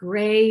the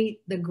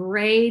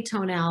gray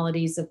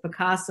tonalities of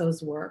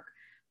Picasso's work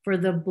for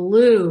the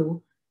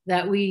blue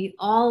that we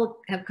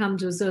all have come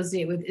to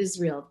associate with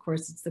Israel. Of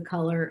course, it's the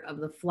color of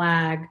the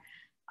flag.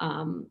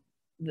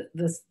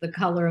 The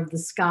color of the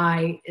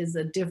sky is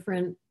a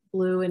different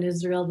blue in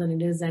Israel than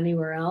it is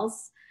anywhere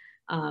else.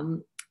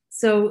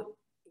 So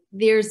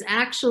there's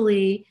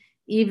actually,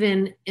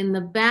 even in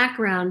the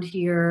background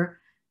here,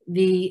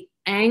 the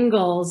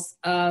angles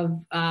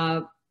of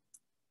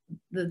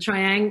the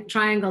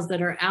triangles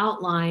that are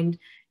outlined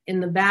in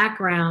the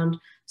background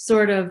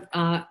sort of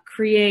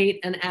create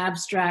an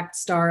abstract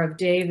Star of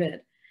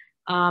David.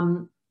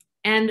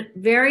 And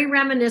very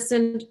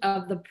reminiscent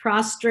of the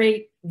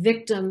prostrate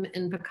victim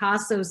in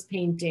Picasso's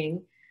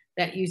painting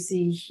that you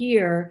see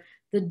here,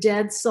 the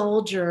dead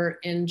soldier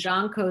in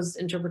Janko's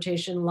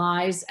interpretation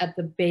lies at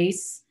the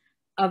base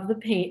of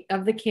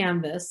the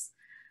canvas.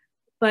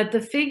 But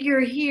the figure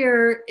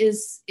here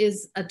is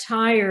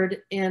attired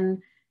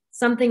in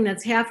something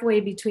that's halfway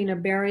between a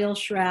burial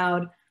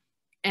shroud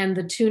and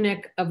the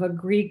tunic of a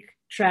Greek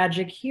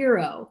tragic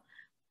hero.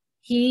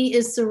 He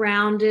is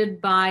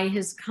surrounded by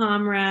his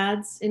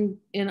comrades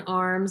in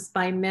arms,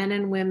 by men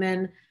and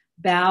women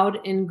bowed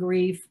in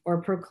grief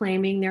or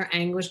proclaiming their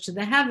anguish to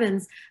the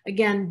heavens.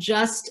 Again,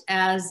 just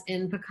as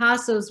in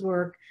Picasso's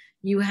work,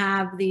 you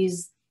have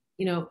these,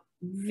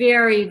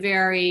 very,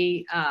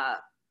 very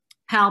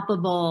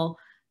palpable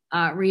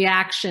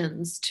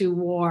reactions to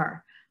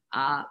war.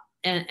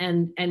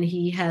 And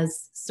he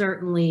has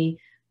certainly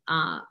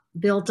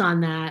built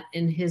on that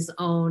in his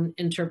own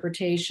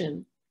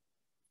interpretation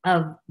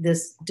of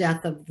this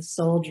death of the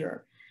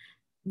soldier.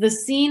 The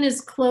scene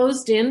is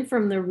closed in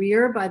from the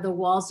rear by the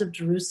walls of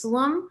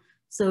Jerusalem.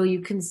 So you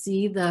can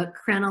see the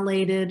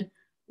crenellated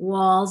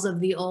walls of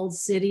the old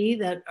city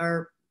that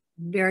are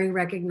very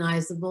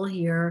recognizable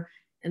here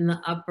in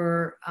the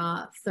upper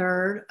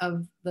third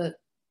of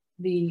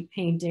the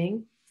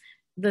painting.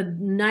 The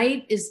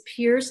night is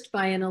pierced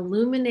by an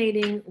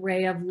illuminating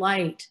ray of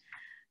light.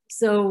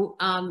 So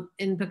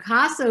in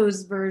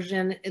Picasso's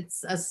version,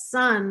 it's a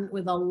sun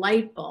with a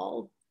light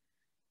bulb.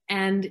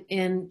 And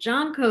in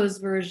Janko's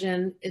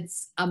version,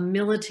 it's a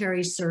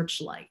military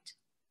searchlight.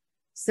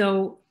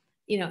 So,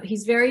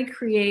 he's very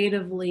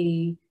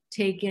creatively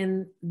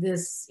taken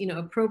this,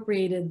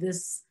 appropriated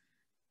this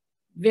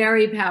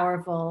very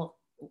powerful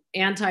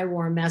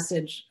anti-war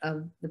message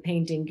of the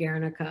painting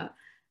Guernica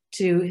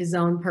to his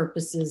own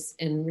purposes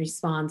in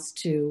response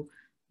to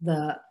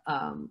the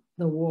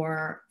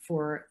war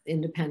for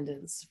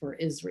independence for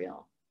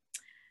Israel.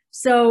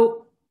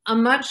 So a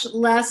much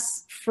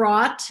less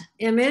fraught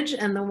image,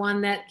 and the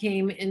one that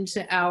came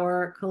into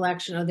our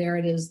collection, oh, there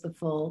it is, the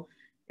full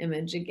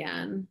image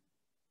again,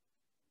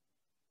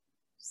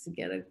 just to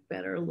get a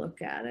better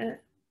look at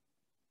it.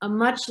 A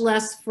much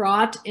less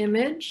fraught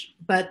image,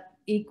 but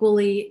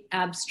equally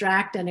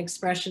abstract and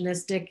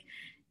expressionistic,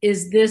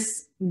 is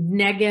this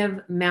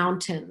Negev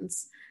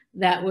Mountains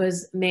that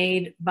was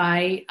made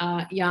by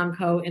John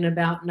Coe in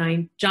about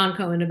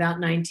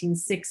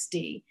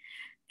 1960.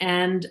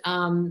 And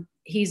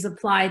he's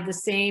applied the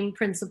same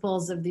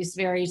principles of these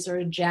very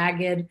sort of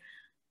jagged,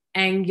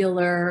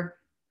 angular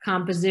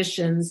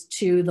compositions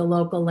to the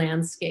local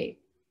landscape.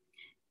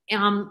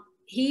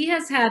 He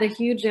has had a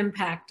huge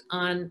impact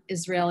on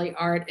Israeli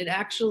art. It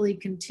actually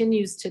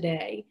continues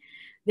today.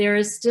 There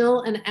is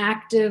still an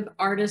active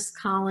artist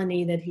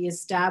colony that he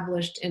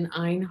established in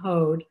Ein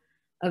Hod,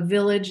 a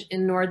village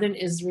in northern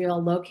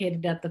Israel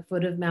located at the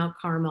foot of Mount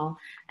Carmel.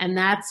 And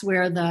that's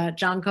where the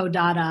Janko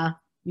Dada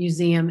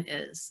Museum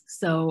is.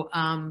 So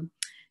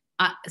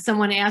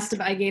someone asked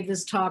if I gave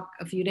this talk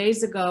a few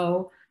days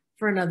ago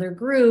for another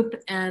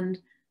group, and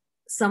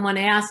someone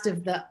asked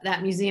if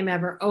that museum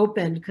ever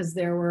opened, because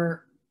there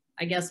were,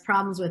 I guess,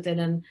 problems with it.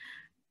 And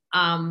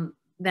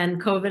then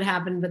COVID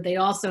happened, but they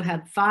also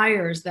had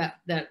fires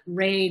that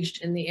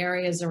raged in the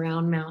areas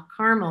around Mount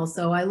Carmel.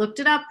 So I looked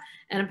it up,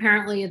 and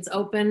apparently it's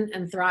open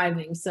and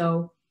thriving.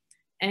 So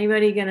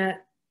anybody gonna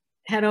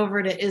head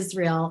over to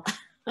Israel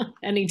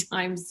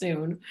anytime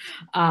soon,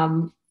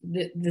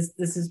 this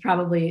is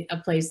probably a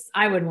place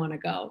I would want to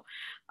go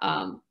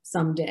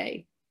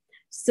someday.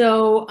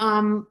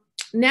 So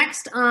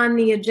next on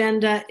the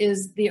agenda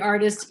is the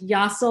artist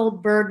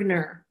Yassel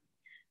Bergner,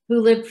 who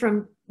lived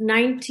from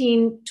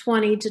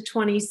 1920 to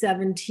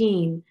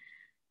 2017.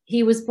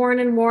 He was born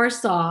in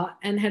Warsaw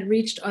and had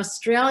reached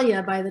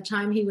Australia by the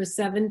time he was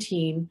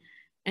 17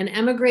 and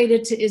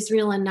emigrated to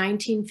Israel in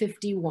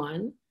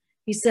 1951.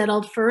 He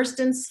settled first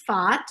in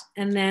Sfat,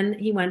 and then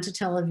he went to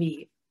Tel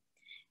Aviv.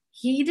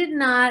 He did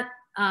not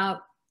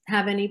have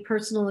any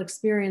personal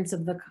experience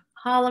of the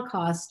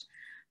Holocaust,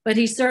 but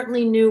he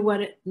certainly knew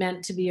what it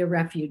meant to be a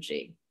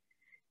refugee.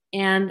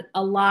 And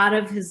a lot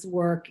of his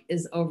work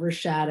is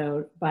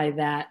overshadowed by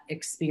that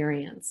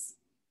experience.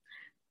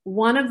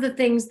 One of the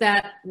things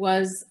that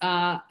was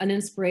an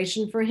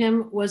inspiration for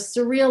him was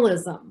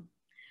surrealism.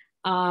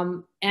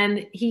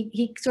 And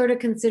he sort of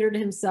considered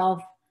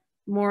himself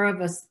more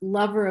of a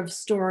lover of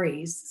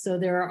stories. So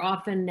there are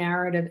often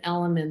narrative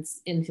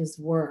elements in his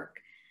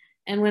work.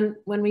 And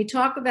when we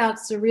talk about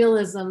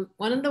surrealism,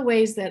 one of the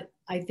ways that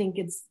I think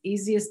it's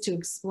easiest to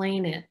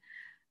explain it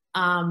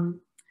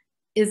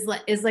is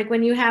like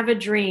when you have a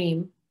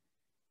dream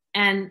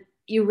and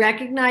you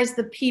recognize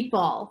the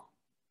people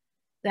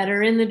that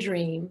are in the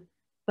dream,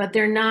 but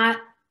they're not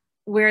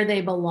where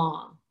they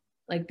belong.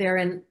 Like they're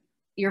in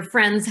your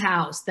friend's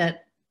house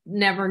that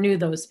never knew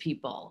those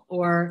people,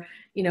 or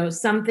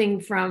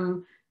something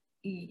from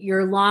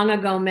your long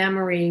ago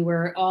memory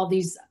where all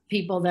these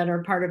people that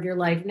are part of your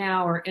life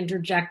now are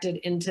interjected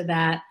into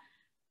that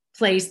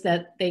place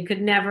that they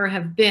could never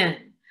have been.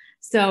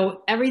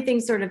 So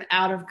everything's sort of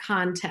out of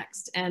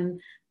context. And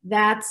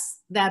that's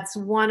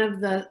one of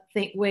the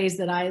ways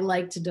that I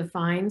like to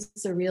define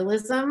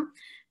surrealism.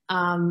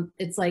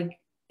 It's like,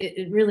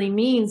 it really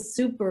means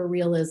super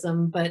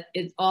realism, but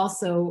it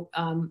also,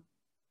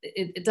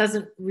 it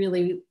doesn't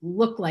really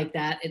look like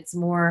that. It's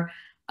more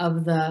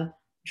of the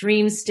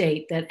dream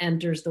state that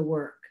enters the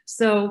work.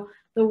 So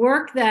the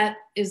work that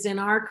is in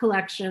our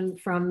collection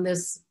from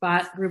this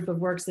group of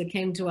works that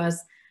came to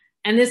us,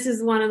 and this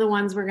is one of the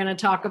ones we're going to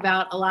talk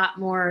about a lot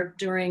more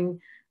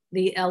during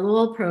the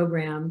Elul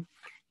program,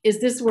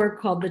 is this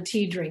work called The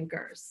Tea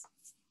Drinkers.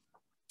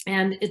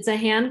 And it's a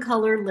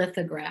hand-colored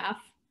lithograph,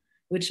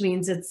 which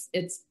means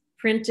it's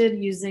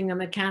printed using a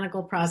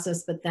mechanical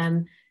process, but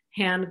then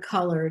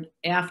hand-colored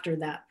after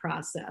that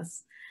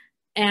process.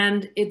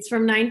 And it's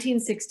from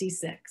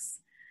 1966.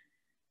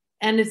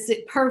 And it's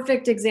a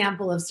perfect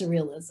example of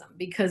surrealism,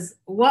 because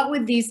what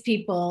would these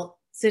people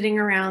sitting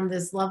around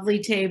this lovely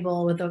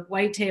table with a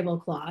white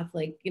tablecloth,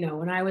 like,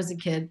 when I was a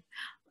kid,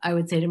 I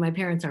would say to my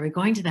parents, are we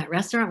going to that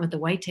restaurant with the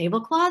white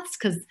tablecloths?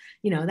 Because,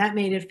 that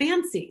made it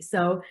fancy.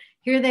 So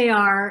here they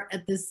are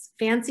at this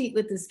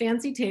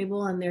fancy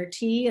table and their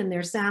tea and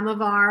their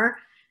samovar,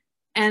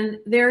 and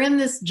they're in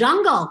this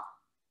jungle.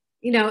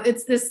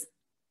 It's this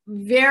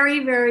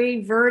very,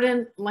 very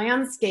verdant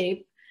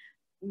landscape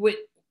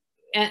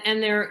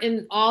and they're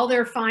in all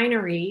their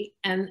finery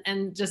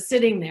and just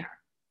sitting there,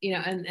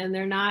 and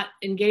they're not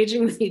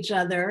engaging with each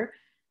other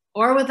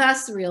or with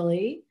us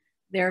really.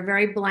 They're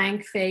very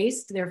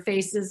blank-faced. Their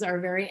faces are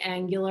very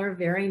angular,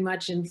 very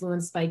much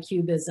influenced by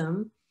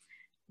Cubism.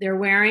 They're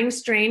wearing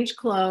strange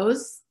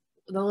clothes.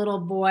 The little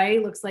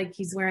boy looks like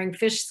he's wearing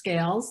fish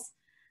scales.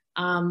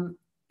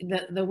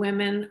 The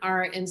women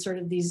are in sort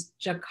of these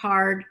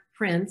jacquard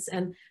prints.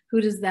 And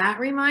who does that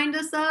remind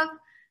us of?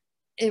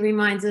 It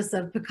reminds us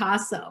of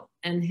Picasso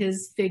and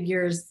his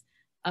figures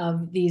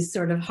of these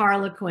sort of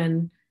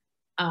Harlequin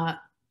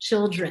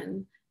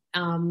children.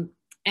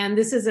 And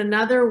this is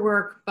another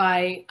work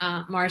by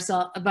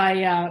Yassel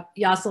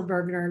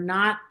Bergner,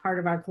 not part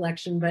of our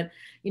collection, but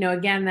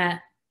again,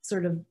 that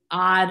sort of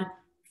odd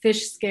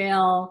fish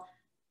scale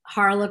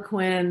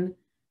Harlequin.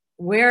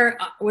 Where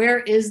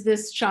is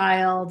this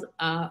child?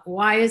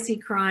 Why is he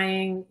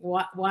crying?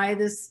 Why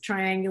this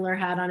triangular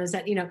hat on his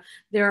head?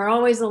 There are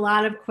always a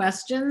lot of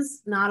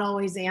questions, not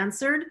always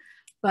answered,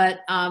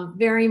 but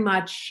very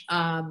much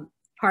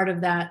part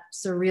of that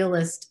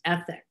surrealist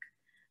ethic.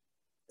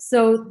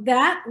 So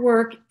that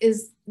work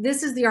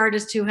this is the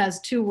artist who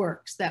has two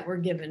works that were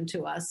given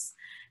to us.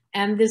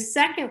 And the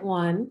second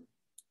one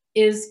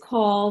is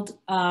called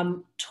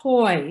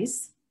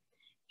Toys.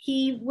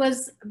 He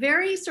was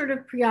very sort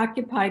of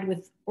preoccupied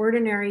with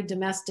ordinary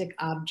domestic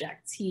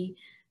objects. He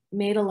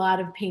made a lot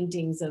of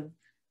paintings of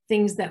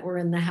things that were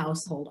in the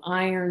household: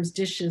 irons,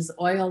 dishes,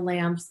 oil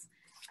lamps,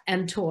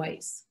 and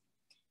toys.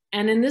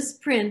 And in this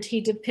print,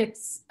 he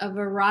depicts a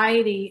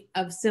variety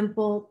of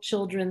simple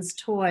children's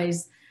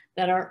toys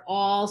that are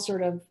all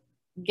sort of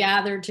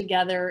gathered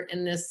together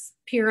in this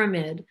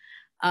pyramid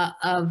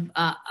of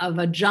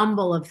a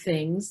jumble of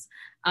things.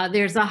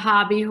 There's a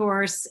hobby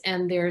horse,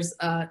 and there's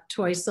a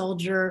toy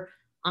soldier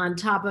on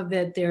top of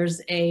it.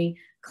 There's a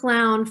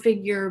clown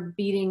figure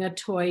beating a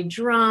toy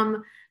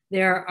drum.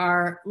 There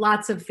are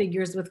lots of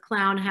figures with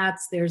clown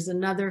hats. There's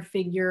another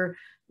figure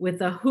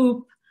with a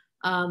hoop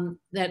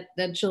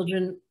that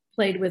children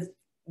played with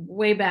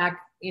way back,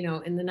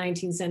 in the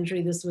 19th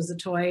century. This was a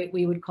toy.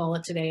 We would call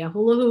it today a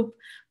hula hoop,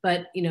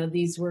 but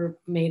these were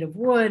made of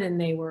wood,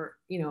 and they were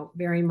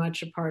very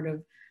much a part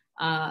of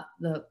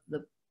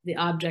the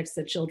objects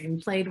that children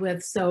played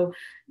with. So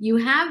you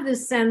have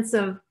this sense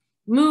of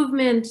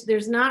movement.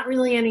 There's not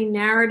really any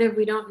narrative.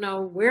 We don't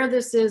know where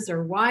this is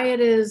or why it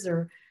is,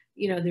 or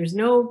there's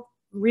no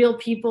real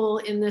people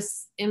in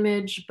this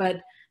image,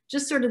 but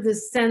just sort of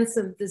this sense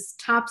of this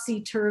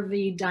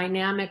topsy-turvy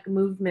dynamic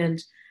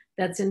movement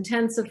that's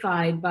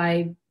intensified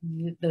by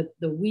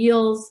the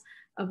wheels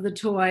of the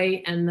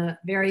toy and the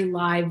very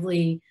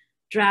lively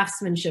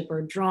draftsmanship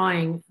or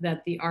drawing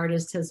that the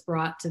artist has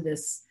brought to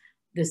this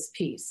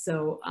piece.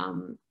 So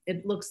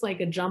it looks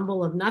like a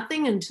jumble of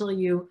nothing until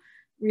you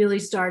really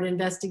start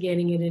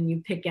investigating it and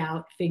you pick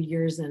out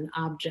figures and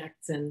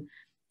objects, and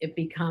it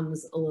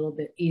becomes a little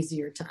bit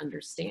easier to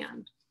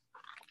understand.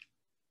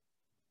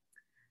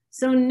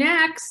 So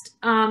next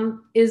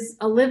is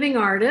a living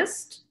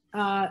artist,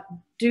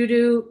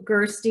 Dudu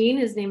Gerstein.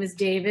 His name is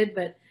David,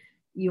 but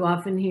you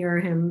often hear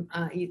him,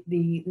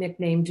 the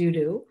nickname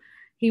Dudu.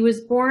 He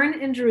was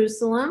born in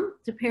Jerusalem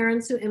to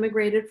parents who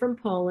immigrated from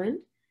Poland.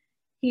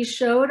 He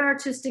showed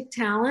artistic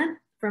talent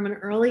from an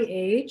early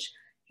age.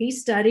 He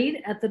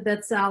studied at the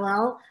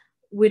Bezalel,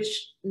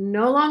 which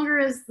no longer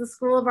is the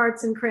School of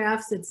Arts and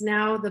Crafts. It's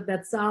now the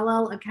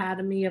Bezalel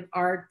Academy of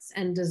Arts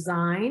and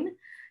Design.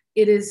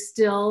 It is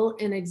still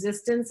in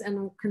existence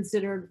and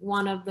considered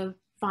one of the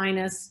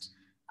finest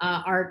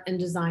art and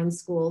design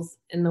schools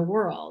in the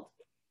world.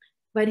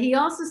 But he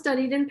also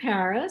studied in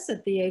Paris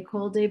at the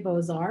École des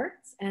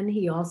Beaux-Arts, and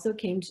he also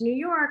came to New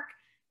York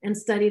and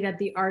studied at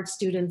the Art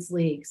Students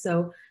League.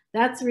 So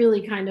that's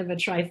really kind of a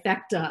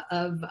trifecta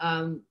of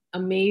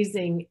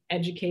amazing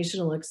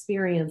educational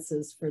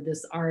experiences for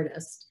this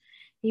artist.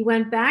 He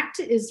went back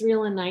to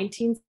Israel in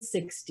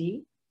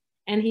 1960,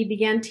 and he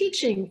began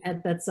teaching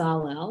at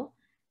Bezalel,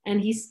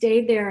 and he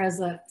stayed there as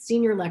a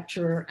senior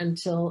lecturer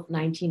until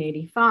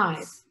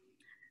 1985.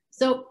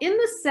 So in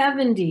the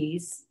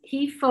 70s,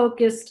 he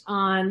focused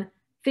on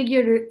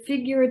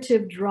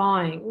figurative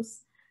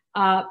drawings,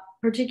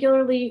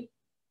 particularly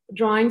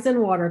drawings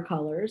in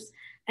watercolors,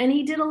 and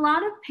he did a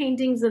lot of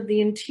paintings of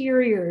the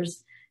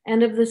interiors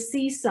and of the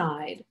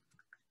seaside,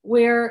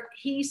 where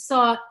he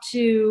sought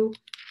to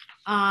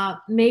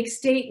make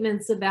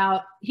statements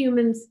about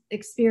human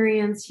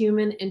experience,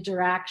 human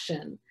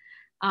interaction.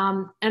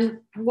 And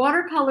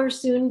watercolor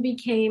soon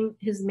became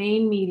his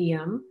main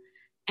medium,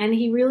 and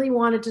he really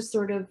wanted to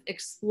sort of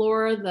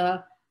explore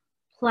the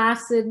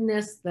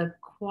placidness, the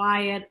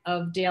quiet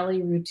of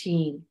daily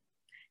routine.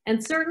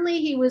 And certainly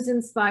he was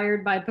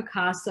inspired by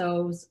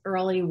Picasso's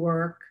early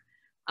work.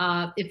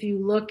 If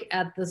you look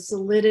at the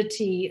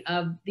solidity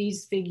of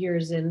these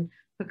figures in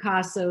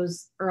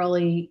Picasso's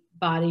early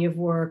body of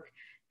work,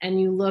 and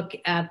you look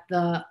at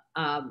the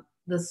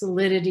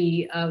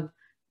solidity of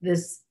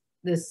this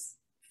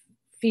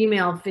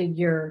female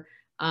figure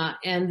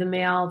and the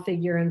male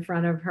figure in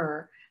front of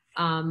her,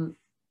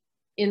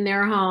 in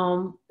their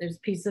home, there's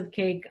a piece of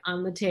cake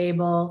on the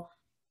table.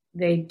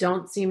 They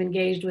don't seem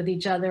engaged with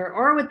each other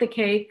or with the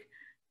cake,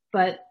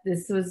 but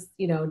this was,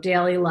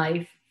 daily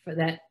life for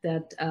that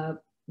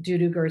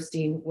Dudu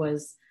Gerstein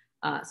was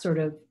sort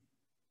of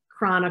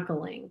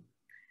chronicling.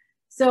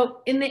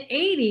 So in the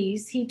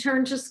 80s, he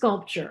turned to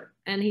sculpture,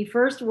 and he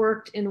first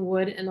worked in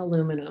wood and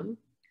aluminum.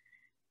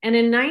 And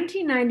in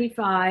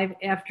 1995,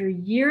 after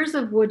years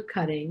of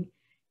woodcutting,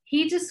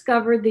 he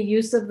discovered the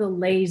use of the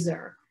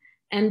laser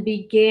and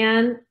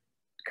began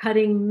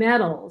cutting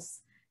metals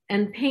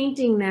and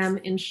painting them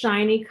in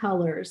shiny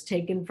colors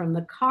taken from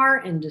the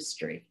car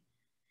industry.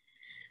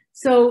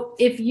 So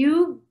if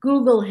you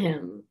Google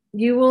him,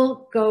 you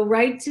will go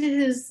right to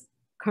his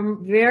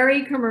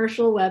very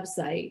commercial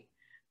website,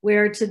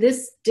 where to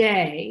this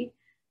day,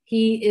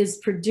 he is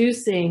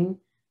producing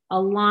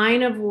a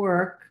line of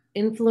work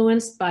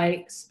influenced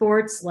by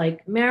sports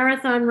like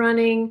marathon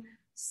running,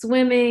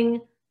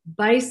 swimming,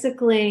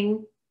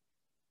 bicycling.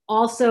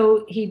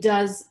 Also, he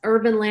does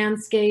urban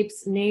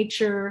landscapes,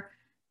 nature,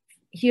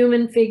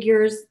 human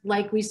figures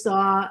like we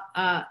saw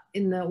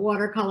in the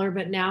watercolor,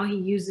 but now he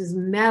uses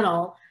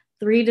metal,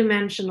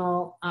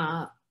 three-dimensional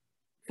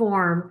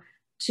form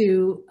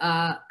to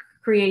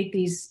create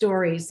these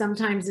stories.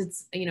 Sometimes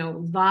it's, you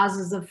know,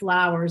 vases of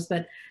flowers,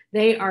 but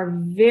they are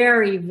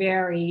very,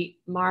 very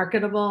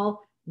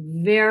marketable,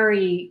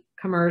 very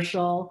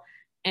commercial,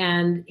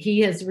 and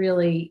he has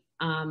really,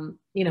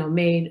 you know,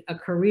 made a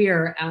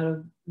career out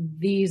of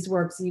these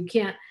works.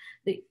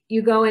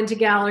 You go into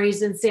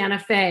galleries in Santa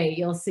Fe,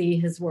 you'll see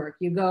his work.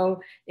 You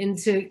go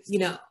into, you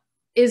know,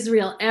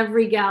 Israel,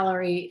 every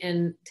gallery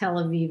in Tel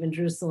Aviv and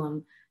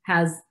Jerusalem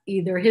has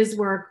either his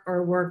work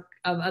or work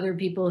of other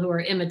people who are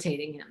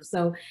imitating him.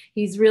 So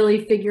he's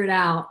really figured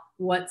out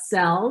what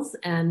sells,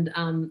 and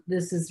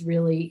this is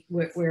really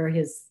where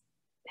his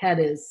head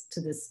is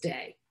to this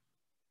day.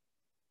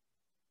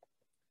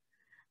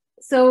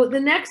 So the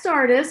next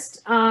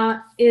artist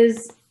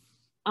is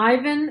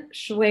Ivan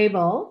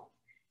Schwabel,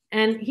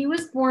 and he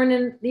was born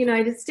in the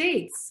United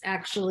States,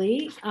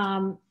 actually,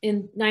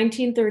 in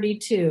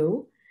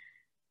 1932.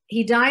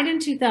 He died in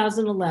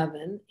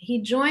 2011.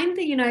 He joined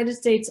the United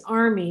States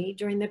Army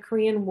during the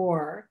Korean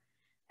War.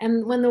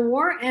 And when the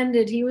war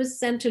ended, he was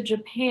sent to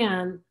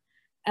Japan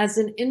as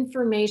an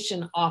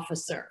information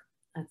officer.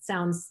 That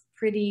sounds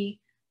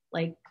pretty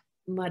like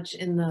much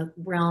in the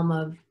realm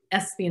of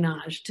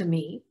espionage to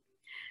me.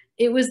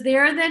 It was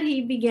there that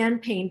he began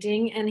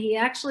painting, and he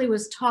actually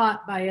was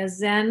taught by a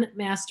Zen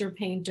master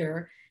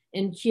painter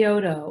in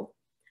Kyoto.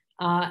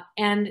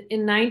 And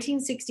in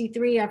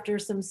 1963, after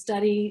some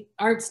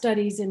art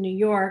studies in New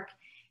York,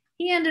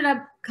 he ended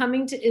up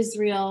coming to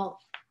Israel,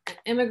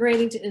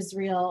 immigrating to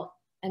Israel,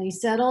 and he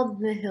settled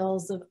in the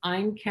hills of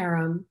Ein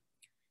Kerem,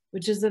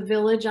 which is a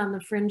village on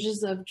the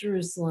fringes of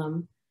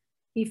Jerusalem.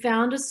 He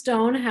found a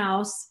stone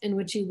house in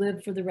which he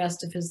lived for the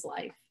rest of his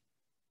life.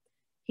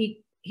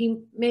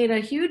 He made a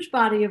huge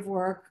body of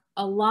work,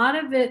 a lot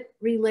of it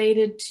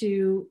related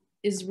to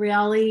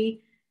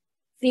Israeli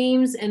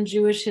themes and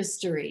Jewish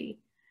history.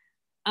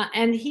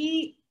 And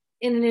he,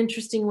 in an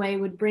interesting way,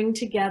 would bring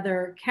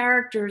together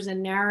characters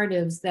and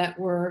narratives that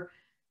were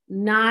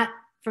not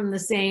from the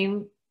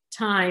same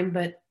time,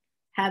 but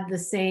had the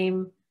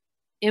same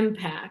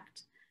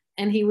impact.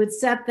 And he would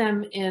set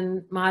them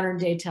in modern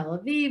day Tel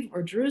Aviv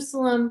or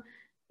Jerusalem.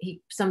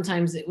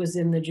 Sometimes it was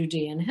in the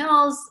Judean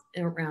hills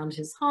around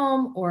his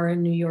home, or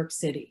in New York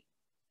City.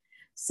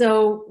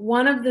 So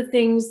one of the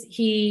things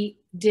he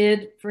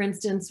did, for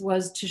instance,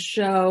 was to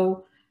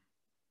show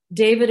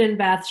David and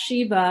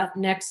Bathsheba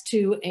next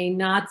to a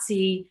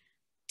Nazi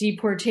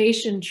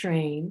deportation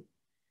train,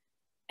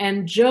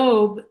 and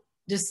Job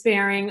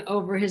despairing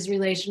over his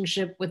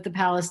relationship with the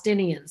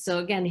Palestinians. So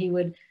again, he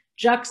would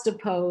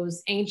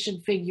juxtapose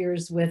ancient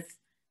figures with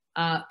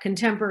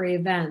contemporary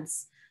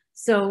events.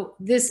 So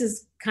this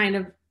is kind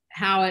of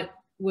how it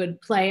would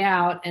play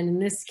out. And in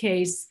this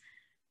case,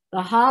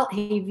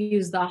 he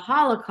views the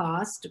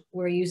Holocaust,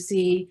 where you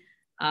see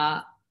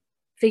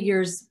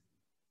figures,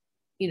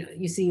 you know,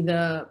 you see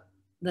the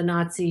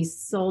Nazi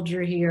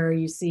soldier here,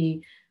 you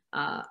see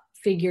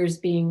figures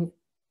being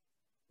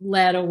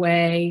led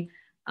away,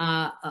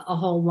 a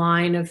whole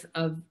line of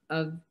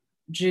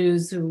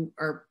Jews who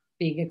are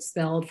being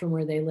expelled from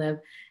where they live.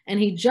 And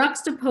he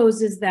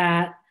juxtaposes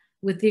that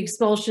with the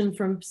expulsion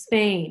from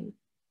Spain,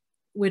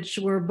 which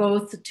were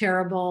both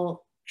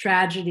terrible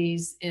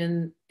tragedies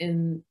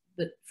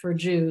for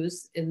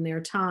Jews in their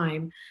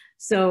time.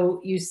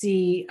 So you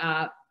see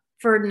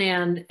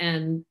Ferdinand,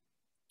 and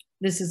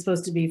this is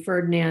supposed to be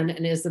Ferdinand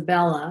and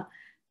Isabella,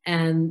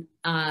 and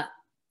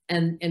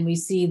we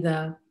see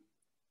the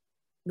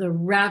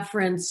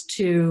reference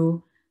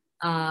to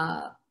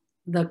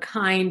the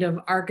kind of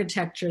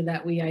architecture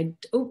that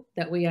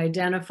we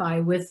identify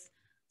with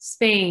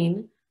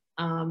Spain.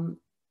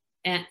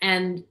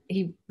 And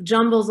he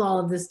jumbles all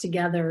of this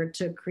together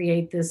to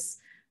create this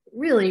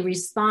really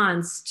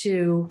response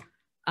to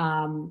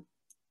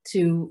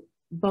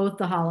both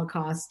the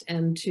Holocaust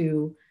and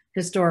to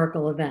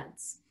historical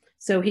events.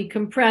 So he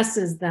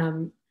compresses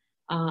them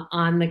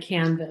on the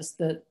canvas,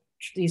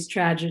 these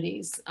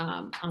tragedies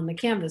on the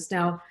canvas.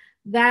 Now,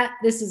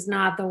 this is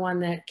not the one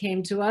that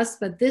came to us,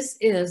 but this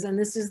is, and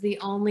this is the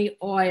only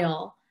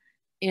oil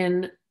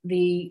in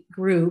the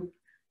group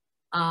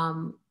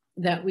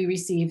that we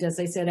received. As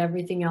I said,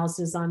 everything else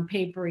is on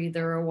paper,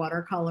 either a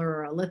watercolor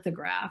or a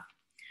lithograph.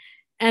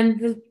 And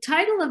the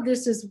title of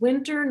this is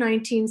Winter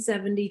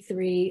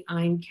 1973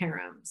 Ein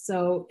Kerem.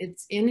 So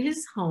it's in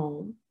his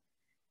home.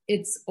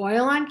 It's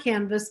oil on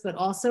canvas, but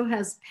also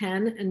has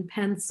pen and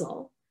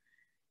pencil.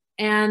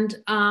 And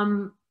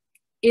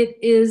it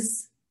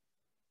is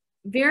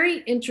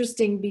very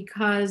interesting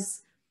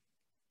because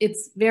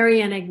it's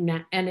very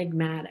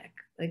enigmatic.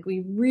 Like,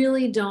 we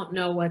really don't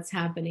know what's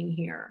happening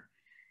here.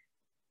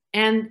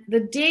 And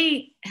the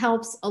date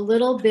helps a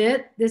little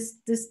bit. This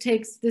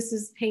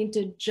is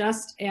painted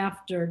just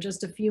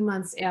a few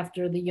months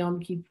after the Yom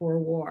Kippur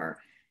War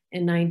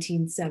in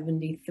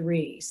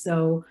 1973.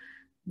 So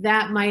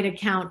that might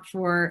account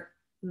for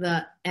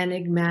the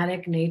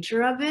enigmatic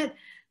nature of it.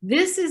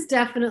 This is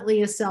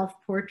definitely a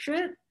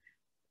self-portrait,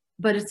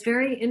 but it's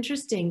very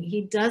interesting.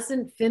 He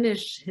doesn't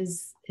finish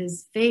his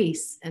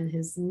face and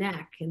his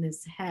neck and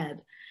his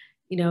head,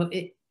 you know,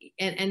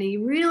 and he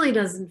really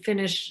doesn't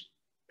finish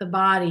the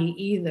body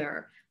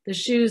either. The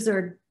shoes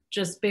are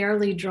just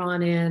barely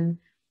drawn in.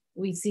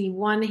 We see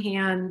one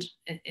hand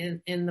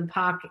in the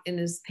pocket, in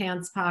his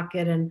pants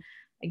pocket, and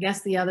I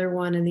guess the other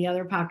one in the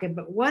other pocket.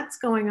 But what's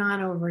going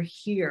on over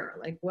here?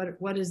 Like,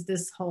 what is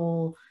this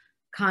whole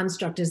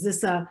construct? Is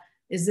this a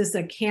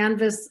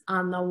canvas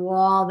on the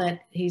wall that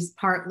he's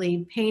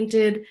partly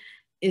painted?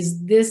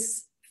 Is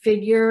this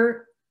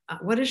figure,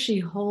 what is she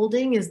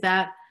holding? Is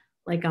that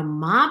like a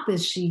mop?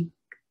 Is she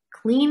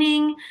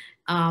cleaning?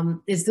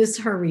 Is this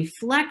her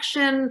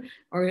reflection,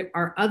 or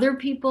are other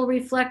people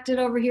reflected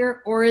over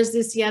here? Or is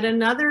this yet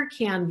another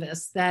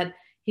canvas that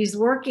he's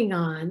working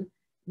on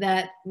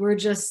that we're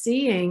just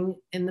seeing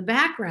in the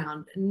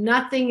background?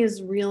 Nothing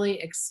is really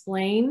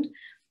explained.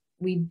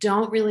 We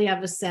don't really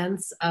have a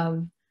sense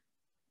of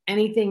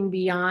anything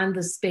beyond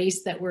the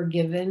space that we're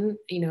given,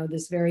 you know,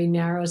 this very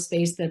narrow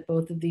space that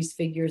both of these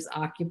figures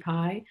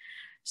occupy.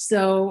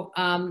 So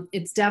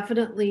it's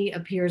definitely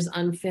appears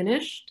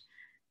unfinished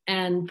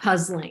and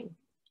puzzling.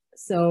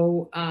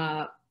 So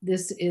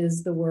this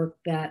is the work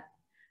that,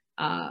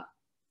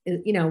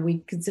 you know, we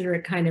consider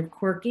it kind of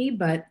quirky,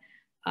 but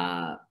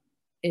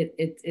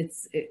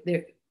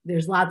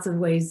there's lots of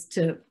ways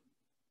to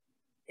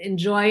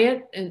enjoy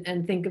it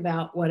and think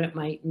about what it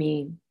might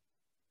mean.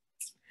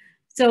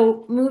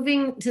 So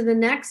moving to the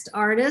next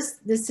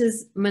artist, this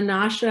is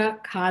Menashe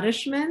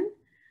Kadishman,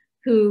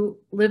 who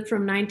lived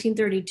from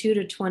 1932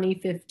 to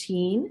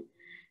 2015.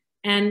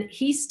 And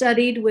he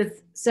studied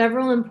with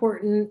several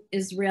important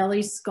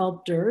Israeli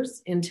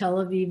sculptors in Tel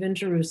Aviv and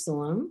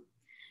Jerusalem.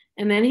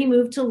 And then he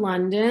moved to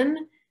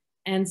London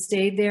and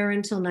stayed there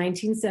until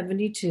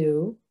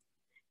 1972.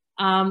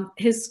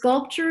 His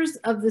sculptures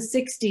of the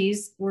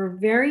 60s were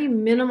very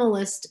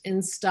minimalist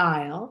in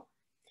style,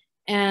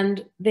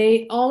 and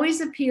they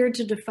always appeared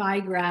to defy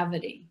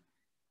gravity.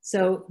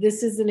 So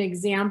this is an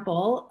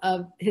example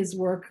of his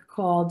work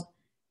called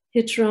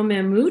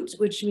Hitromemut,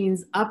 which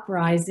means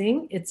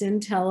uprising. It's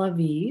in Tel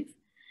Aviv.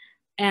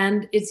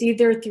 And it's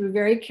either through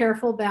very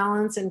careful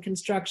balance and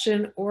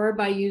construction or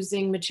by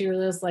using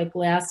materials like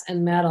glass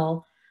and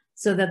metal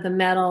so that the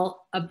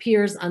metal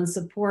appears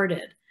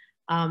unsupported.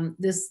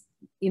 This,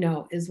 you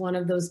know, is one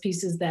of those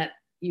pieces that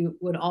you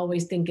would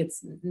always think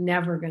it's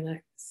never going to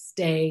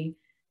stay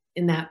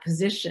in that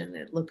position.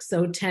 It looks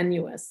so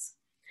tenuous.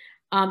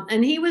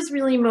 And he was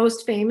really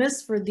most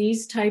famous for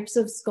these types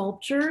of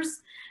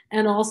sculptures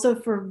and also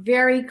for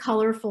very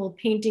colorful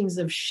paintings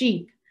of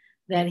sheep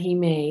that he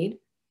made.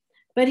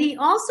 But he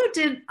also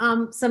did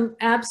some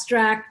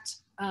abstract,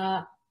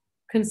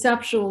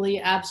 conceptually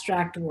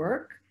abstract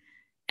work.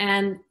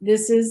 And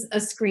this is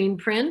a screen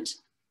print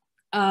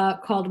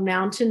called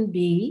Mountain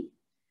Bee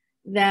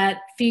that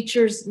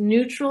features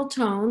neutral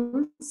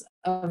tones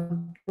of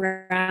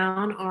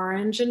brown,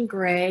 orange, and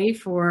gray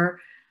for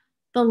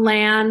the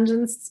land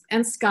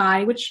and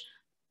sky, which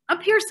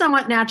appear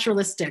somewhat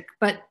naturalistic,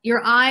 but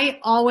your eye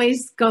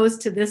always goes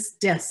to this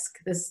disc,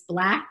 this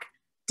black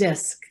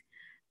disc.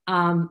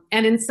 And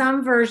in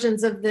some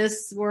versions of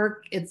this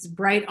work, it's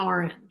bright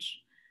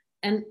orange.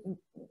 And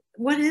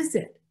what is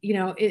it? You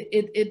know,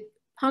 it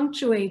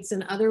punctuates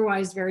an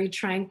otherwise very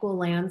tranquil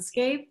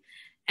landscape.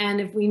 And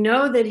if we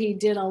know that he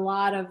did a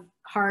lot of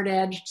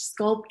hard-edged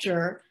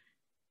sculpture,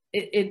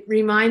 it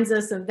reminds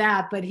us of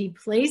that, but he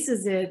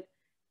places it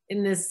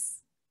in this,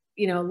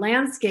 you know,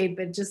 landscape.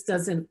 It just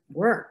doesn't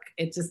work.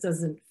 It just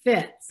doesn't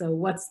fit. So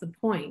what's the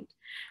point?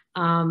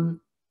 And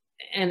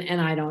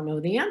I don't know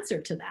the answer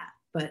to that,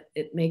 but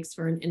it makes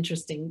for an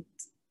interesting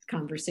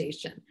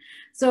conversation.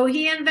 So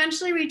he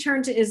eventually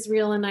returned to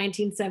Israel in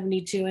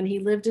 1972, and he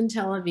lived in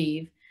Tel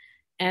Aviv.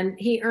 And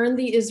he earned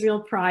the Israel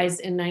Prize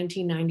in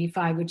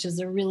 1995, which is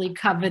a really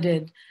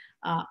coveted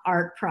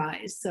art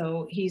prize.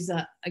 So he's,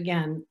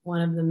 again,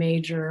 one of the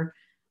major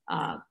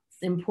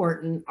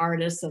important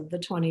artists of the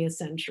 20th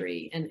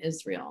century in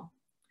Israel.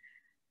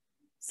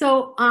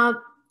 So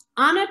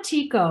Anna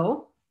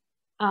Tico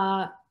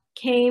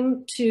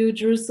came to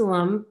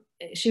Jerusalem.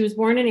 She was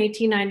born in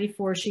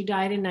 1894. She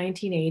died in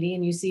 1980.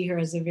 And you see her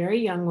as a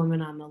very young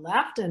woman on the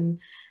left and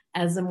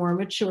as a more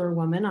mature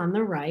woman on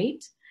the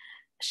right.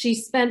 She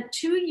spent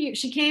 2 years,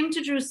 she came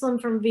to Jerusalem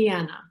from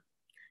Vienna.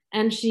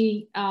 And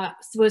she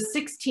was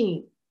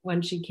 16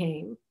 when she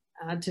came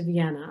to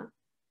Vienna,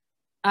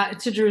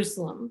 to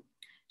Jerusalem.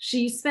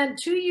 She spent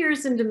 2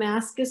 years in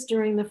Damascus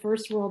during the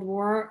First World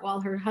War while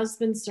her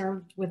husband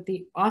served with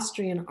the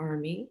Austrian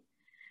army.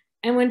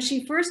 And when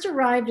she first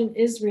arrived in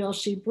Israel,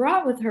 she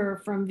brought with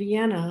her from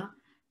Vienna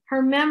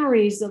her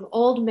memories of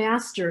old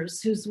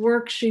masters whose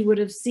work she would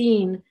have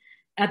seen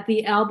at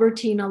the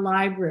Albertina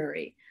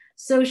Library.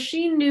 So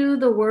she knew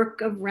the work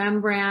of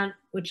Rembrandt,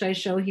 which I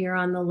show here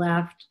on the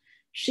left.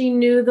 She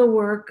knew the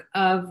work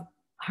of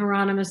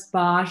Hieronymus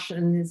Bosch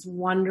and his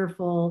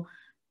wonderful,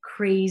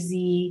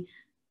 crazy,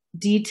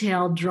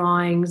 detailed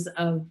drawings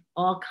of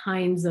all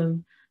kinds of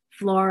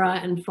flora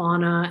and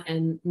fauna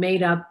and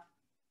made up,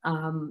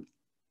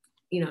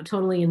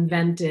 totally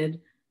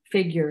invented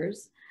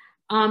figures.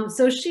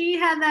 So she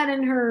had that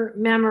in her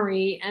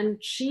memory,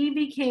 and she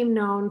became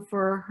known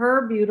for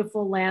her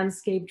beautiful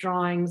landscape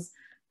drawings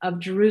of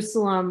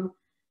Jerusalem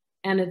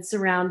and its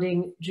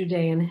surrounding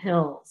Judean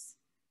hills.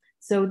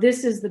 So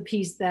this is the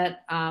piece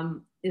that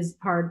is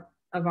part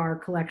of our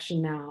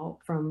collection now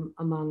from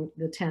among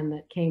the 10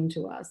 that came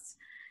to us.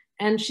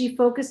 And she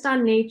focused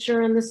on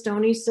nature and the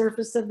stony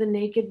surface of the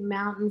naked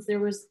mountains. There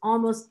was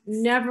almost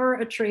never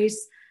a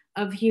trace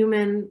of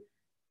human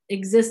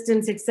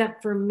existence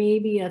except for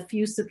maybe a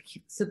few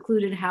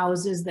secluded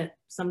houses that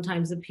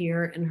sometimes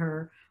appear in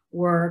her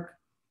work.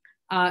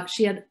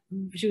 She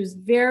was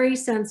very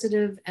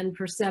sensitive and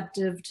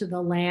perceptive to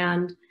the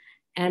land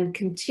and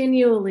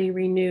continually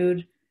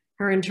renewed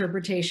her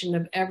interpretation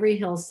of every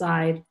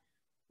hillside,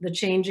 the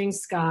changing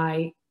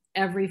sky,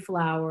 every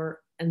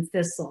flower and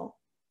thistle.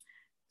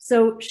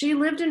 So she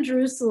lived in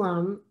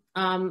Jerusalem.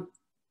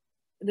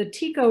 The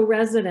Tico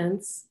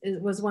residence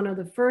was one of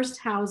the first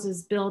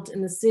houses built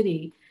in the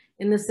city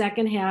in the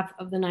second half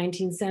of the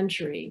 19th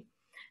century.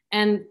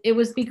 And it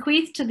was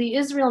bequeathed to the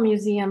Israel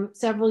Museum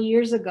several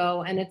years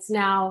ago, and it's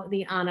now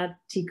the Anna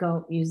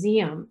Tico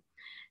Museum.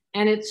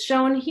 And it's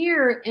shown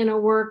here in a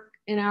work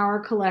in our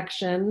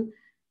collection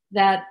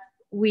that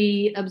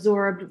we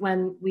absorbed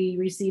when we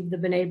received the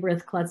B'nai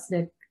B'rith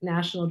Klutznick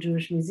National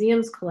Jewish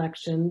Museum's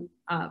collection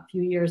a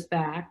few years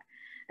back.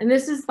 And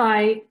this is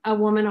by a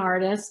woman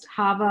artist,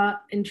 Hava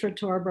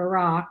Intrator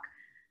Barak,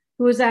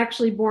 who was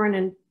actually born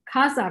in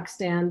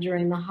Kazakhstan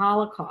during the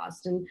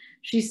Holocaust. And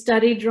she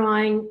studied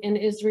drawing in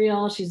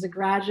Israel. She's a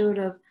graduate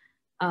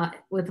of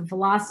with a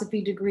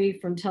philosophy degree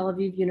from Tel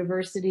Aviv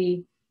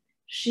University.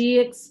 She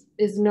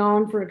is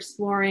known for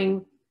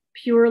exploring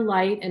pure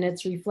light and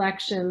its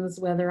reflections,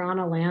 whether on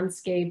a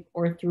landscape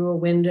or through a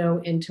window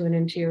into an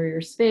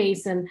interior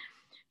space. And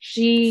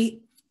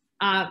she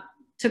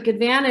took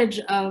advantage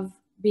of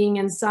being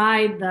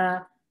inside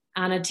the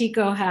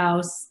Anatico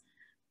house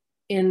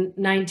in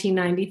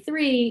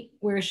 1993,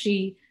 where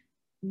she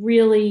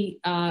really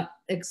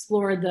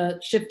explored the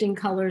shifting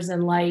colors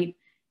and light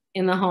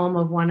in the home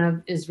of one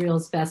of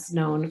Israel's best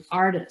known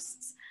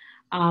artists.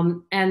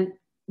 And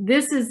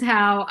this is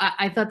how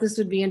I thought this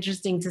would be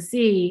interesting to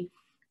see.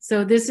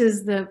 So this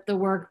is the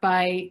work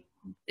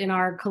in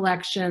our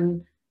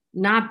collection,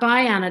 not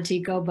by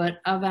Anatico,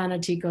 but of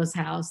Anatico's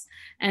house.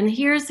 And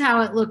here's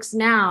how it looks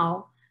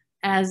now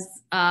as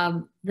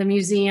the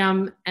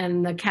museum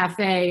and the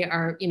cafe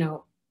are,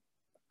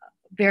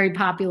 very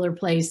popular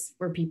place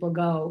where people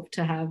go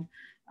to have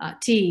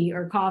tea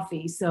or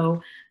coffee.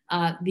 So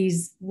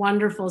these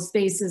wonderful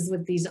spaces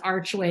with these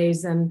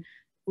archways and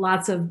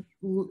lots of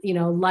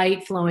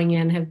light flowing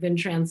in have been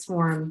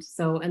transformed.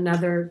 So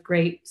another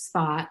great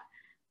spot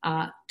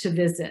to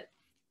visit.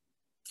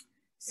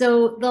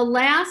 So the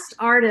last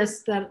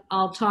artist that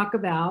I'll talk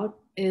about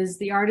is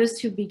the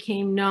artist who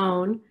became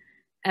known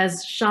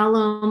as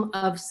Shalom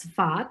of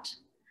Tzfat.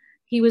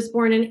 He was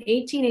born in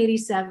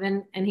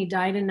 1887 and he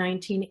died in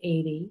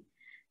 1980.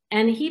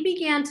 And he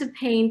began to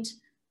paint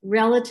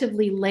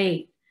relatively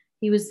late.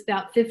 He was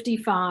about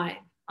 55.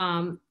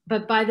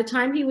 But by the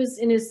time he was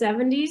in his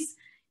 70s,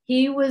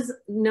 he was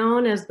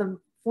known as the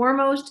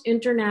foremost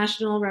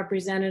international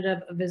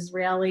representative of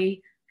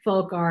Israeli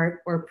folk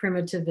art or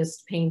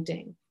primitivist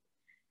painting.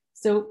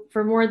 So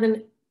for more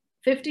than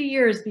 50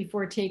 years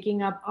before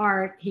taking up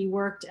art, he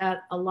worked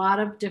at a lot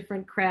of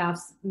different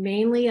crafts,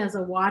 mainly as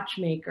a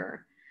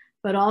watchmaker,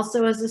 but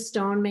also as a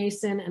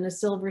stonemason and a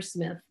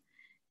silversmith.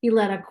 He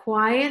led a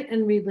quiet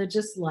and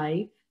religious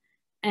life,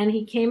 and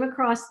he came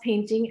across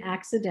painting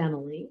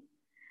accidentally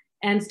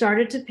and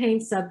started to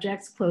paint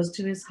subjects close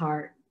to his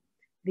heart,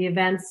 the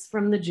events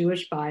from the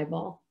Jewish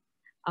Bible,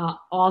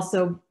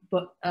 also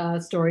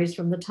stories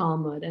from the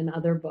Talmud and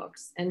other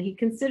books. And he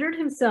considered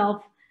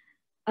himself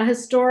a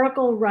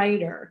historical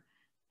writer,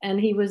 and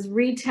he was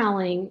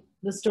retelling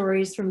the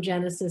stories from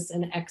Genesis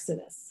and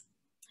Exodus.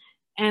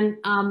 And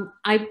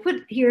I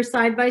put here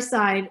side by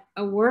side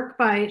a work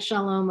by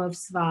Shalom of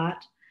Tzfat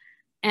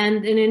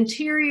and an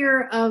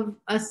interior of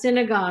a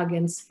synagogue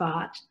in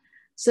Tzfat,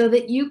 so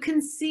that you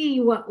can see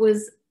what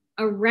was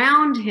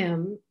around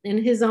him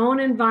in his own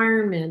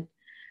environment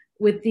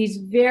with these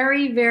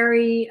very,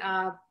 very,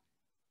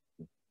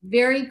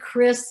 very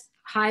crisp,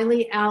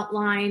 highly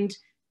outlined,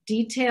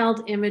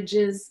 detailed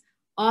images,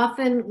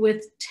 often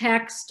with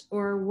text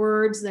or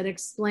words that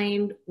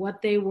explained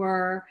what they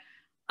were.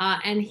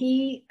 And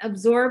he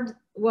absorbed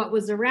what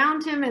was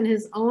around him and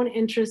his own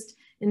interest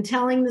in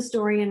telling the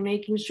story and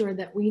making sure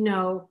that we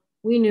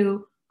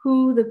knew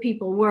who the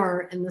people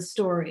were in the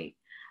story.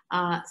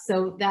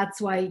 So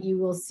that's why you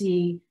will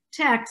see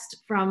text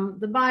from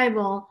the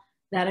Bible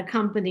that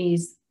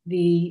accompanies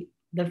the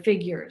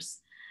figures.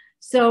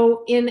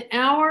 So in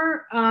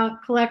our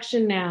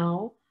collection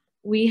now,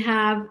 we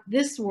have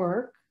this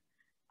work,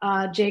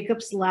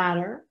 Jacob's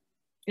Ladder.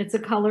 It's a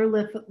color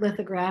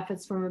lithograph.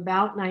 It's from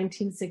about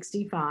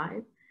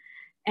 1965.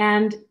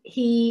 And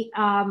he,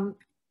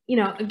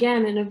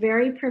 again, in a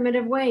very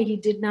primitive way, he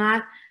did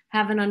not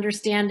have an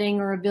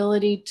understanding or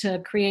ability to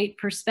create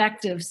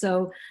perspective.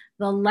 So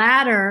the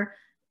ladder,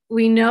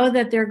 we know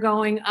that they're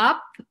going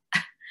up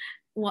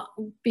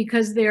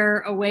because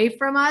they're away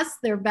from us,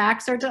 their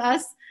backs are to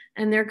us,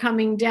 and they're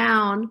coming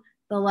down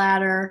the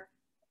ladder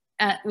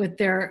with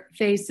their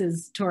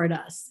faces toward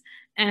us.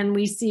 And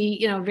we see,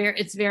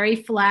 it's very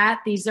flat.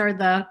 These are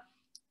the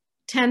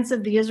tents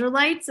of the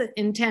Israelites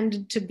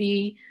intended to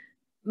be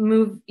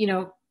moved,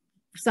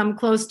 some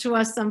close to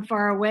us, some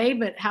far away.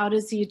 But how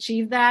does he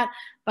achieve that?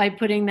 By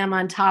putting them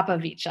on top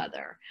of each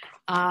other.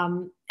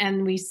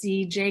 And we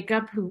see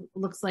Jacob, who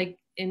looks like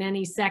in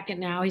any second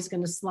now, he's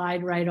going to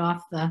slide right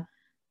off the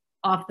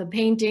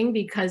painting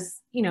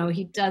because,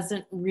 he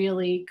doesn't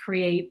really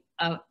create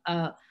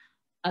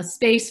a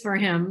space for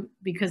him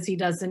because he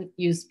doesn't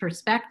use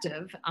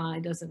perspective.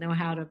 He doesn't know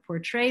how to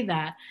portray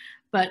that.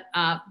 But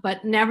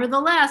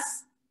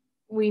nevertheless,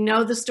 we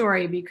know the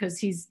story because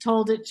he's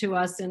told it to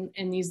us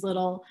in these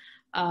little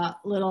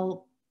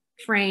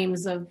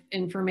frames of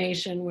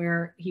information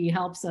where he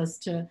helps us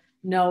to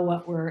know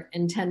what we're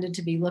intended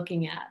to be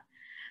looking at.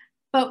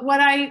 But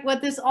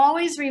what this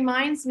always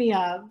reminds me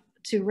of,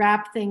 to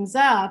wrap things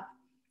up,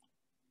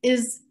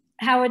 is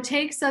how it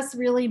takes us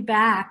really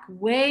back,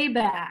 way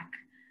back,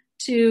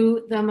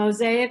 to the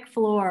mosaic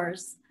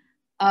floors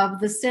of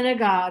the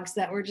synagogues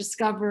that were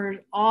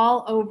discovered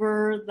all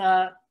over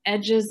the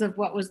edges of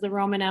what was the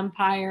Roman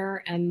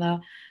Empire and the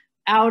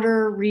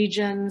outer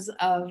regions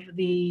of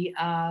the,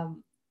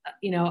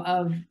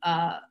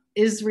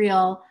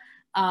 Israel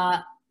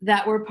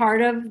that were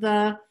part of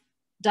the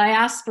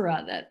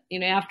diaspora that,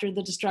 after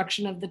the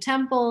destruction of the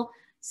temple,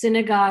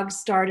 synagogues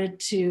started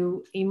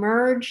to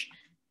emerge,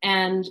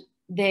 and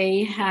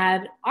they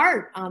had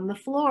art on the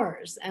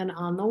floors and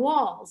on the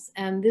walls.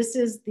 And this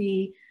is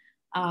the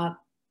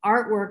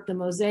artwork, the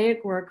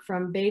mosaic work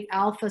from Beit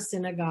Alpha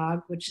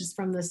Synagogue, which is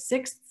from the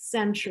 6th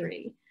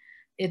century.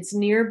 It's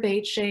near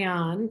Beit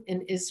Shean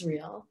in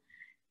Israel.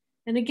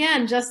 And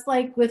again, just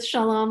like with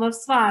Shalom of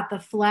Tzfat, the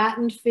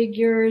flattened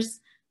figures,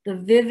 the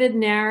vivid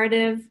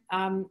narrative,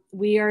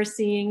 we are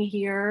seeing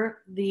here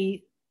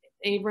the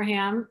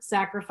Abraham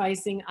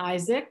sacrificing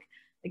Isaac.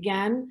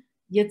 Again,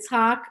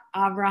 Yitzhak,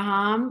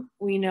 Avraham,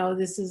 we know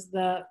this is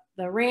the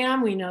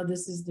ram, we know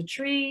this is the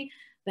tree,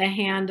 the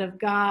hand of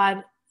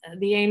God,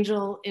 the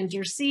angel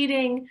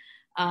interceding,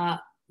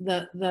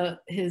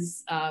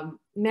 his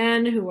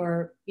men who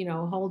are,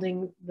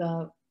 holding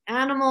the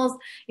animals,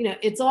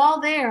 it's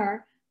all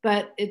there,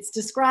 but it's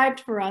described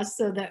for us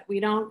so that we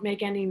don't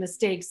make any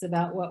mistakes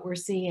about what we're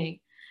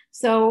seeing.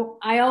 So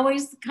I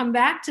always come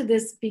back to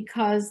this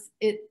because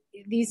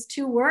these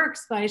two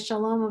works by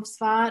Shalom of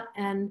Tzfat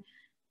and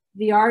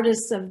the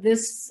artists of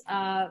this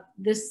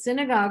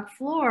synagogue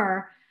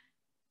floor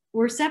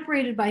were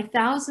separated by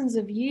thousands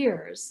of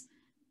years,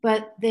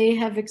 but they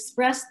have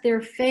expressed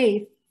their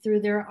faith through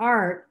their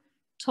art,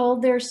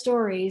 told their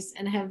stories,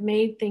 and have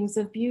made things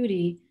of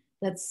beauty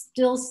that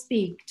still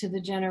speak to the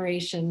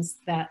generations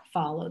that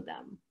followed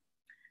them.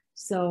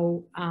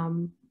 So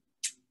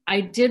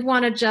I did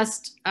want to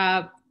just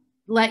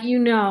let you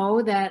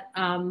know that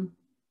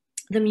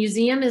the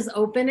museum is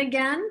open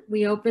again.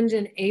 We opened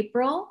in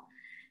April.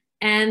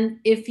 And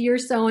if you're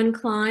so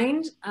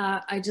inclined,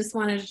 I just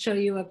wanted to show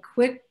you a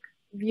quick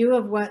view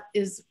of what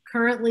is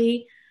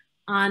currently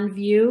on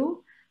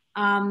view.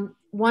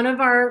 One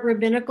of our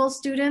rabbinical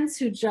students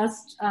who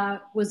just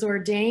was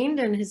ordained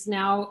and is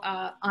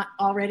now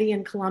already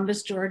in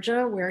Columbus,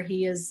 Georgia, where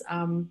he is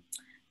going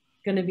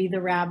to be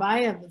the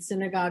rabbi of the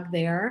synagogue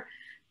there.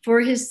 For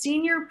his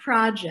senior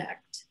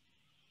project,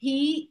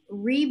 he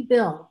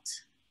rebuilt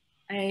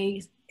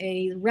a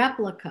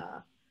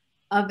replica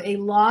of a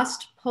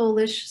lost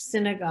Polish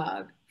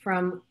synagogue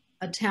from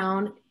a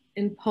town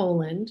in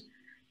Poland,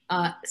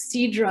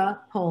 Sidra,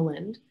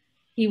 Poland.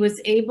 He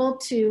was able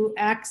to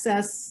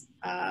access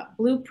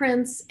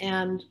blueprints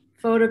and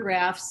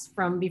photographs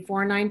from before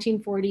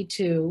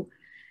 1942.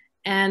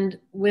 And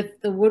with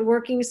the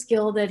woodworking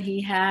skill that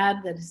he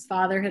had, that his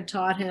father had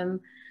taught him,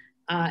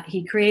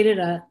 he created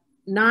a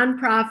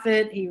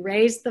nonprofit. He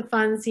raised the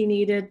funds he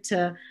needed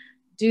to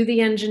do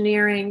the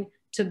engineering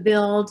to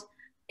build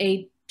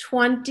a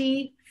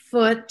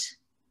 20-foot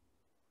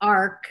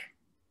ark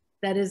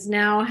that is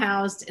now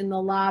housed in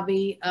the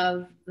lobby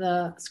of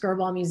the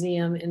Skirball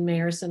Museum in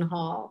Mayerson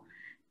Hall.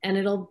 And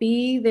it'll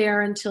be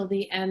there until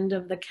the end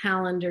of the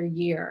calendar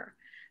year.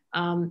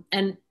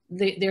 And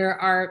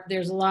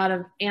there's a lot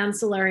of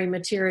ancillary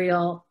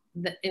material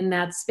in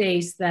that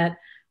space that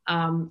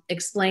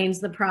explains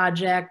the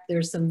project.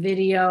 There's some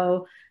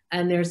video,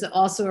 and there's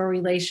also a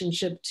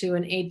relationship to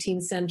an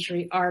 18th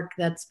century ark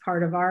that's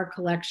part of our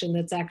collection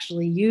that's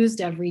actually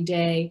used every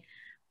day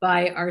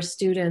by our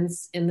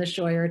students in the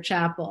Scheuer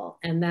Chapel.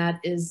 And that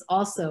is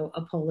also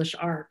a Polish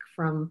ark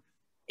from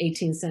the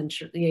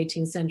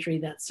 18th century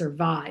that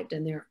survived.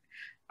 And there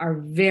are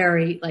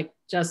very, like,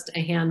 just a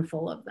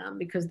handful of them,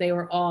 because they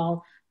were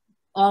all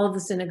of the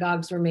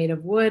synagogues were made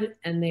of wood,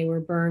 and they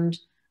were burned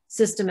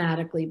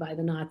systematically by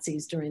the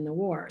Nazis during the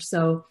war.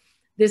 So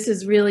this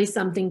is really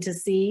something to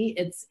see.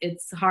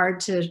 It's hard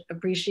to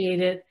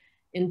appreciate it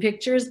in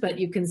pictures, but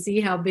you can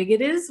see how big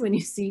it is when you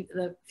see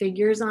the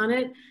figures on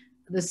it.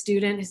 The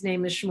student, his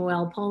name is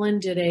Shmuel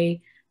Poland, did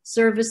a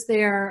service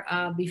there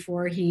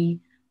before he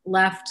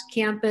left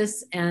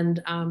campus,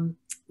 and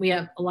we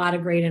have a lot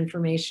of great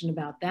information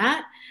about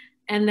that.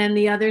 And then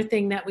the other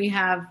thing that we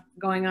have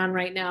going on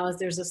right now is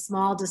there's a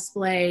small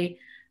display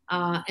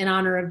in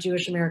honor of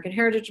Jewish American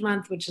Heritage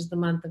Month, which is the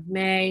month of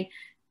May.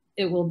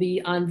 It will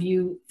be on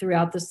view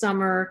throughout the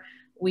summer.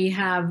 We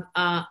have,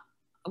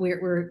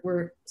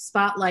 we're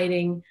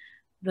spotlighting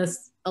the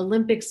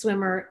Olympic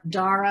swimmer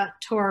Dara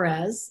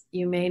Torres.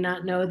 You may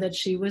not know that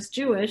she is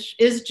Jewish,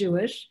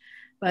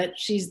 but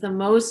she's the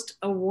most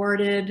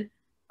awarded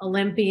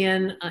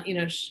Olympian,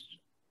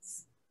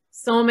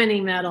 so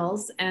many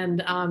medals.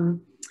 And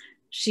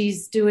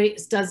she's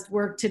does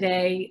work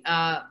today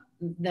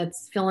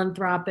that's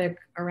philanthropic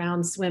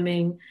around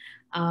swimming.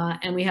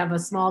 And we have a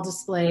small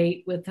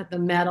display with the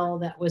medal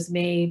that was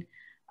made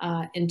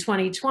in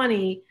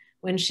 2020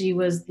 when she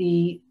was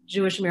the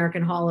Jewish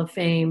American Hall of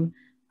Fame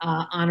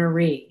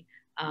honoree.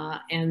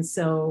 And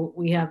so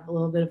we have a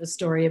little bit of a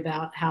story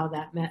about how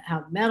the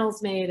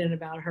medal's made and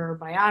about her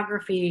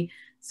biography.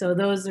 So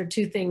those are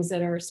two things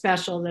that are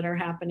special that are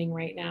happening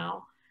right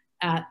now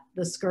at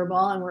the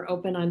Skirball, and we're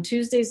open on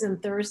Tuesdays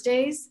and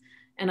Thursdays.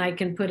 And I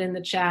can put in the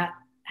chat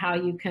how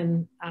you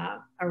can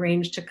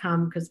arrange to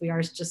come, because we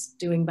are just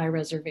doing by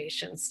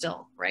reservation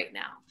still right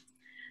now.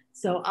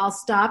 So I'll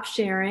stop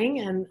sharing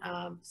and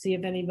see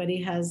if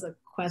anybody has a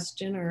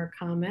question or a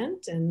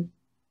comment. And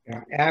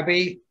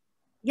Abby?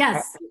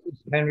 Yes.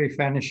 Henry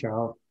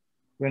Fenishow.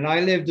 When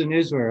I lived in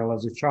Israel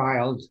as a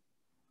child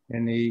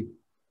in the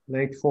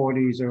late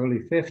 40s, early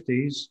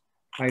 50s,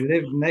 I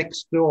lived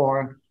next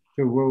door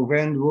to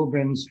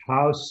Rubin's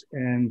house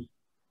and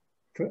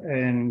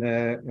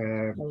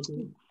the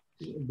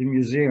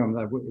museum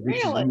which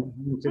is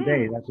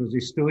today. That was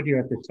his studio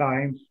at the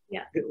time.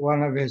 Yeah.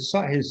 One of his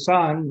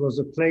son was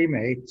a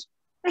playmate,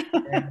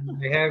 and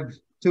I have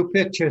two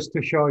pictures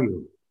to show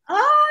you. Oh,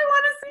 I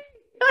want to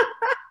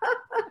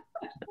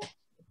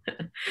see.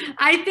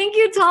 I think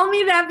you told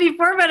me that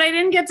before, but I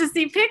didn't get to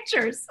see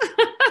pictures.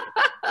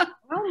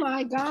 Oh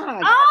my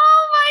God.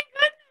 Oh my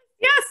goodness.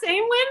 Yeah,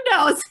 same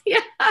windows.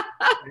 Yeah.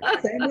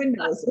 Same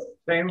windows.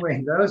 Same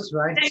windows,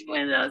 right? Same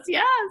windows.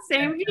 Yeah,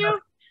 same view.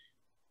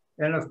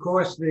 And of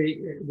course,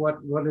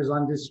 what is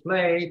on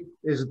display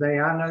is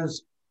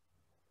Diana's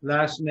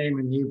last name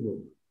in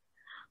Hebrew.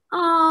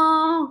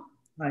 Oh.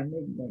 My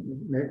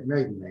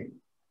maiden name.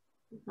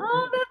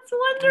 Oh, that's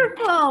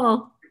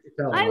wonderful.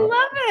 I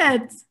love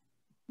it.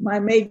 My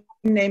maiden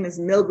name is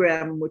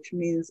Milgram, which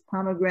means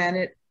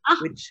pomegranate,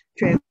 which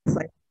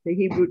translates the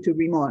Hebrew to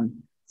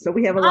Rimon. So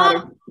we have a lot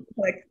of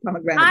like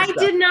pomegranate I stuff.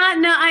 did not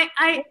know.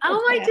 I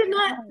did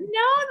not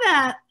know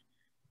that.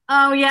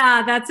 Oh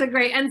yeah, that's a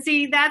great. And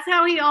see, that's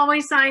how he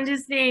always signed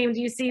his name.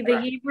 Do you see the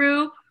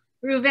Hebrew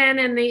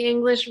Reuven and the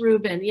English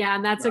Reuben? Yeah,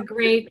 and that's a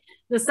great.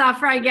 The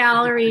Safrai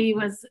Gallery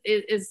was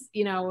a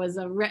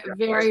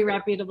very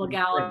reputable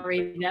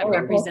gallery that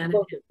represented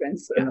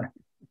him.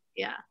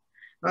 Yeah.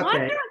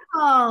 Okay.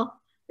 Wonderful.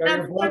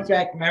 That's brought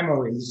back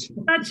memories.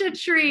 Such a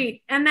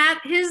treat. And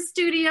that his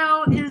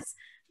studio is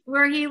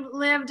where he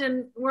lived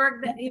and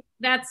worked.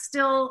 That's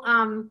still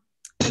an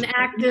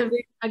active,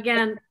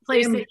 again,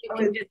 place that you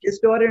can visit. His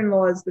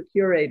daughter-in-law is the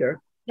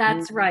curator.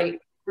 That's right.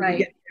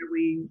 Right.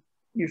 We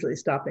usually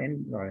stop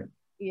in. Right.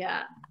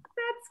 Yeah.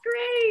 That's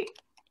great.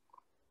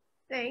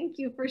 Thank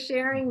you for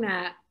sharing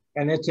that.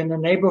 And it's in a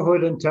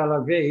neighborhood in Tel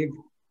Aviv,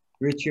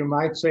 which you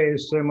might say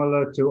is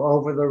similar to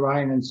over the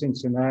Rhine in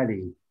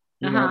Cincinnati.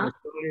 You know, it's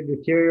slowly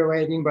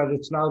deteriorating, but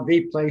it's now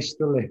the place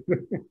to live.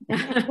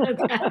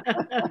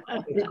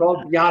 It's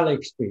called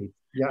Bialik Street.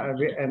 Yeah,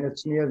 and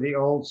it's near the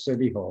old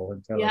city hall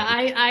in Tel Aviv.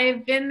 Yeah,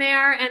 I've been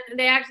there, and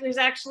there's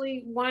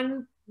actually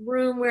one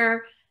room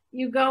where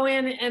you go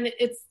in and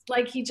it's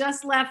like he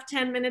just left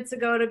 10 minutes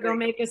ago to go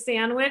make a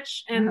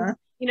sandwich, and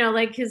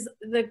like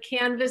the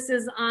canvas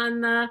is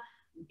on the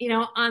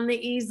on the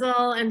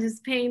easel, and his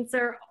paints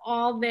are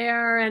all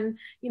there, and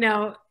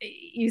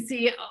you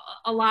see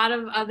a lot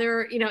of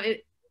other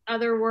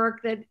other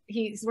work that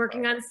he's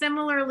working on,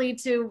 similarly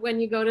to when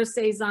you go to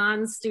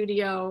Cézanne's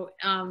studio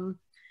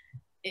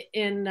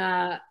in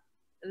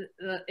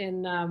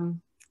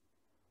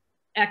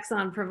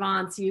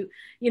Aix-en-Provence.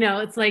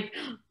 It's like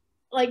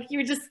like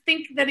you just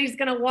think that he's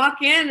going to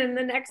walk in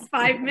the next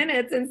 5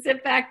 minutes and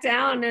sit back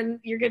down, and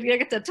you're going to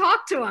get to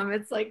talk to him.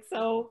 It's like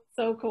so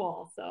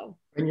cool. So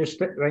when you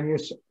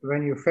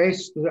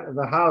face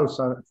the house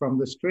from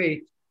the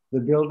street, the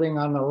building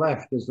on the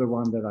left is the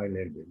one that I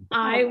lived in.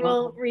 I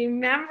will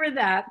remember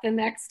that the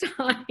next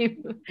time.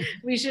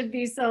 We should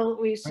be so.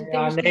 We should.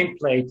 Our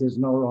nameplate is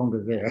no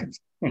longer there.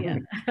 Yeah.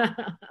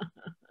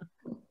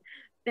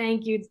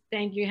 Thank you,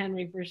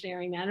 Henry, for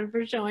sharing that and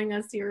for showing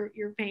us your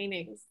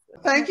paintings.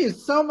 Thank you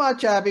so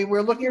much, Abby.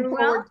 We're looking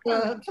forward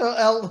to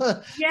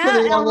the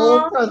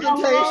Elul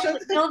presentation.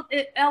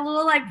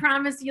 Elul, I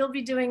promise you'll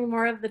be doing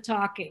more of the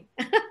talking.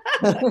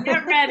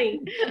 Get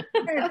ready.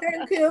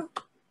 Thank you.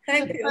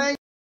 Thank you.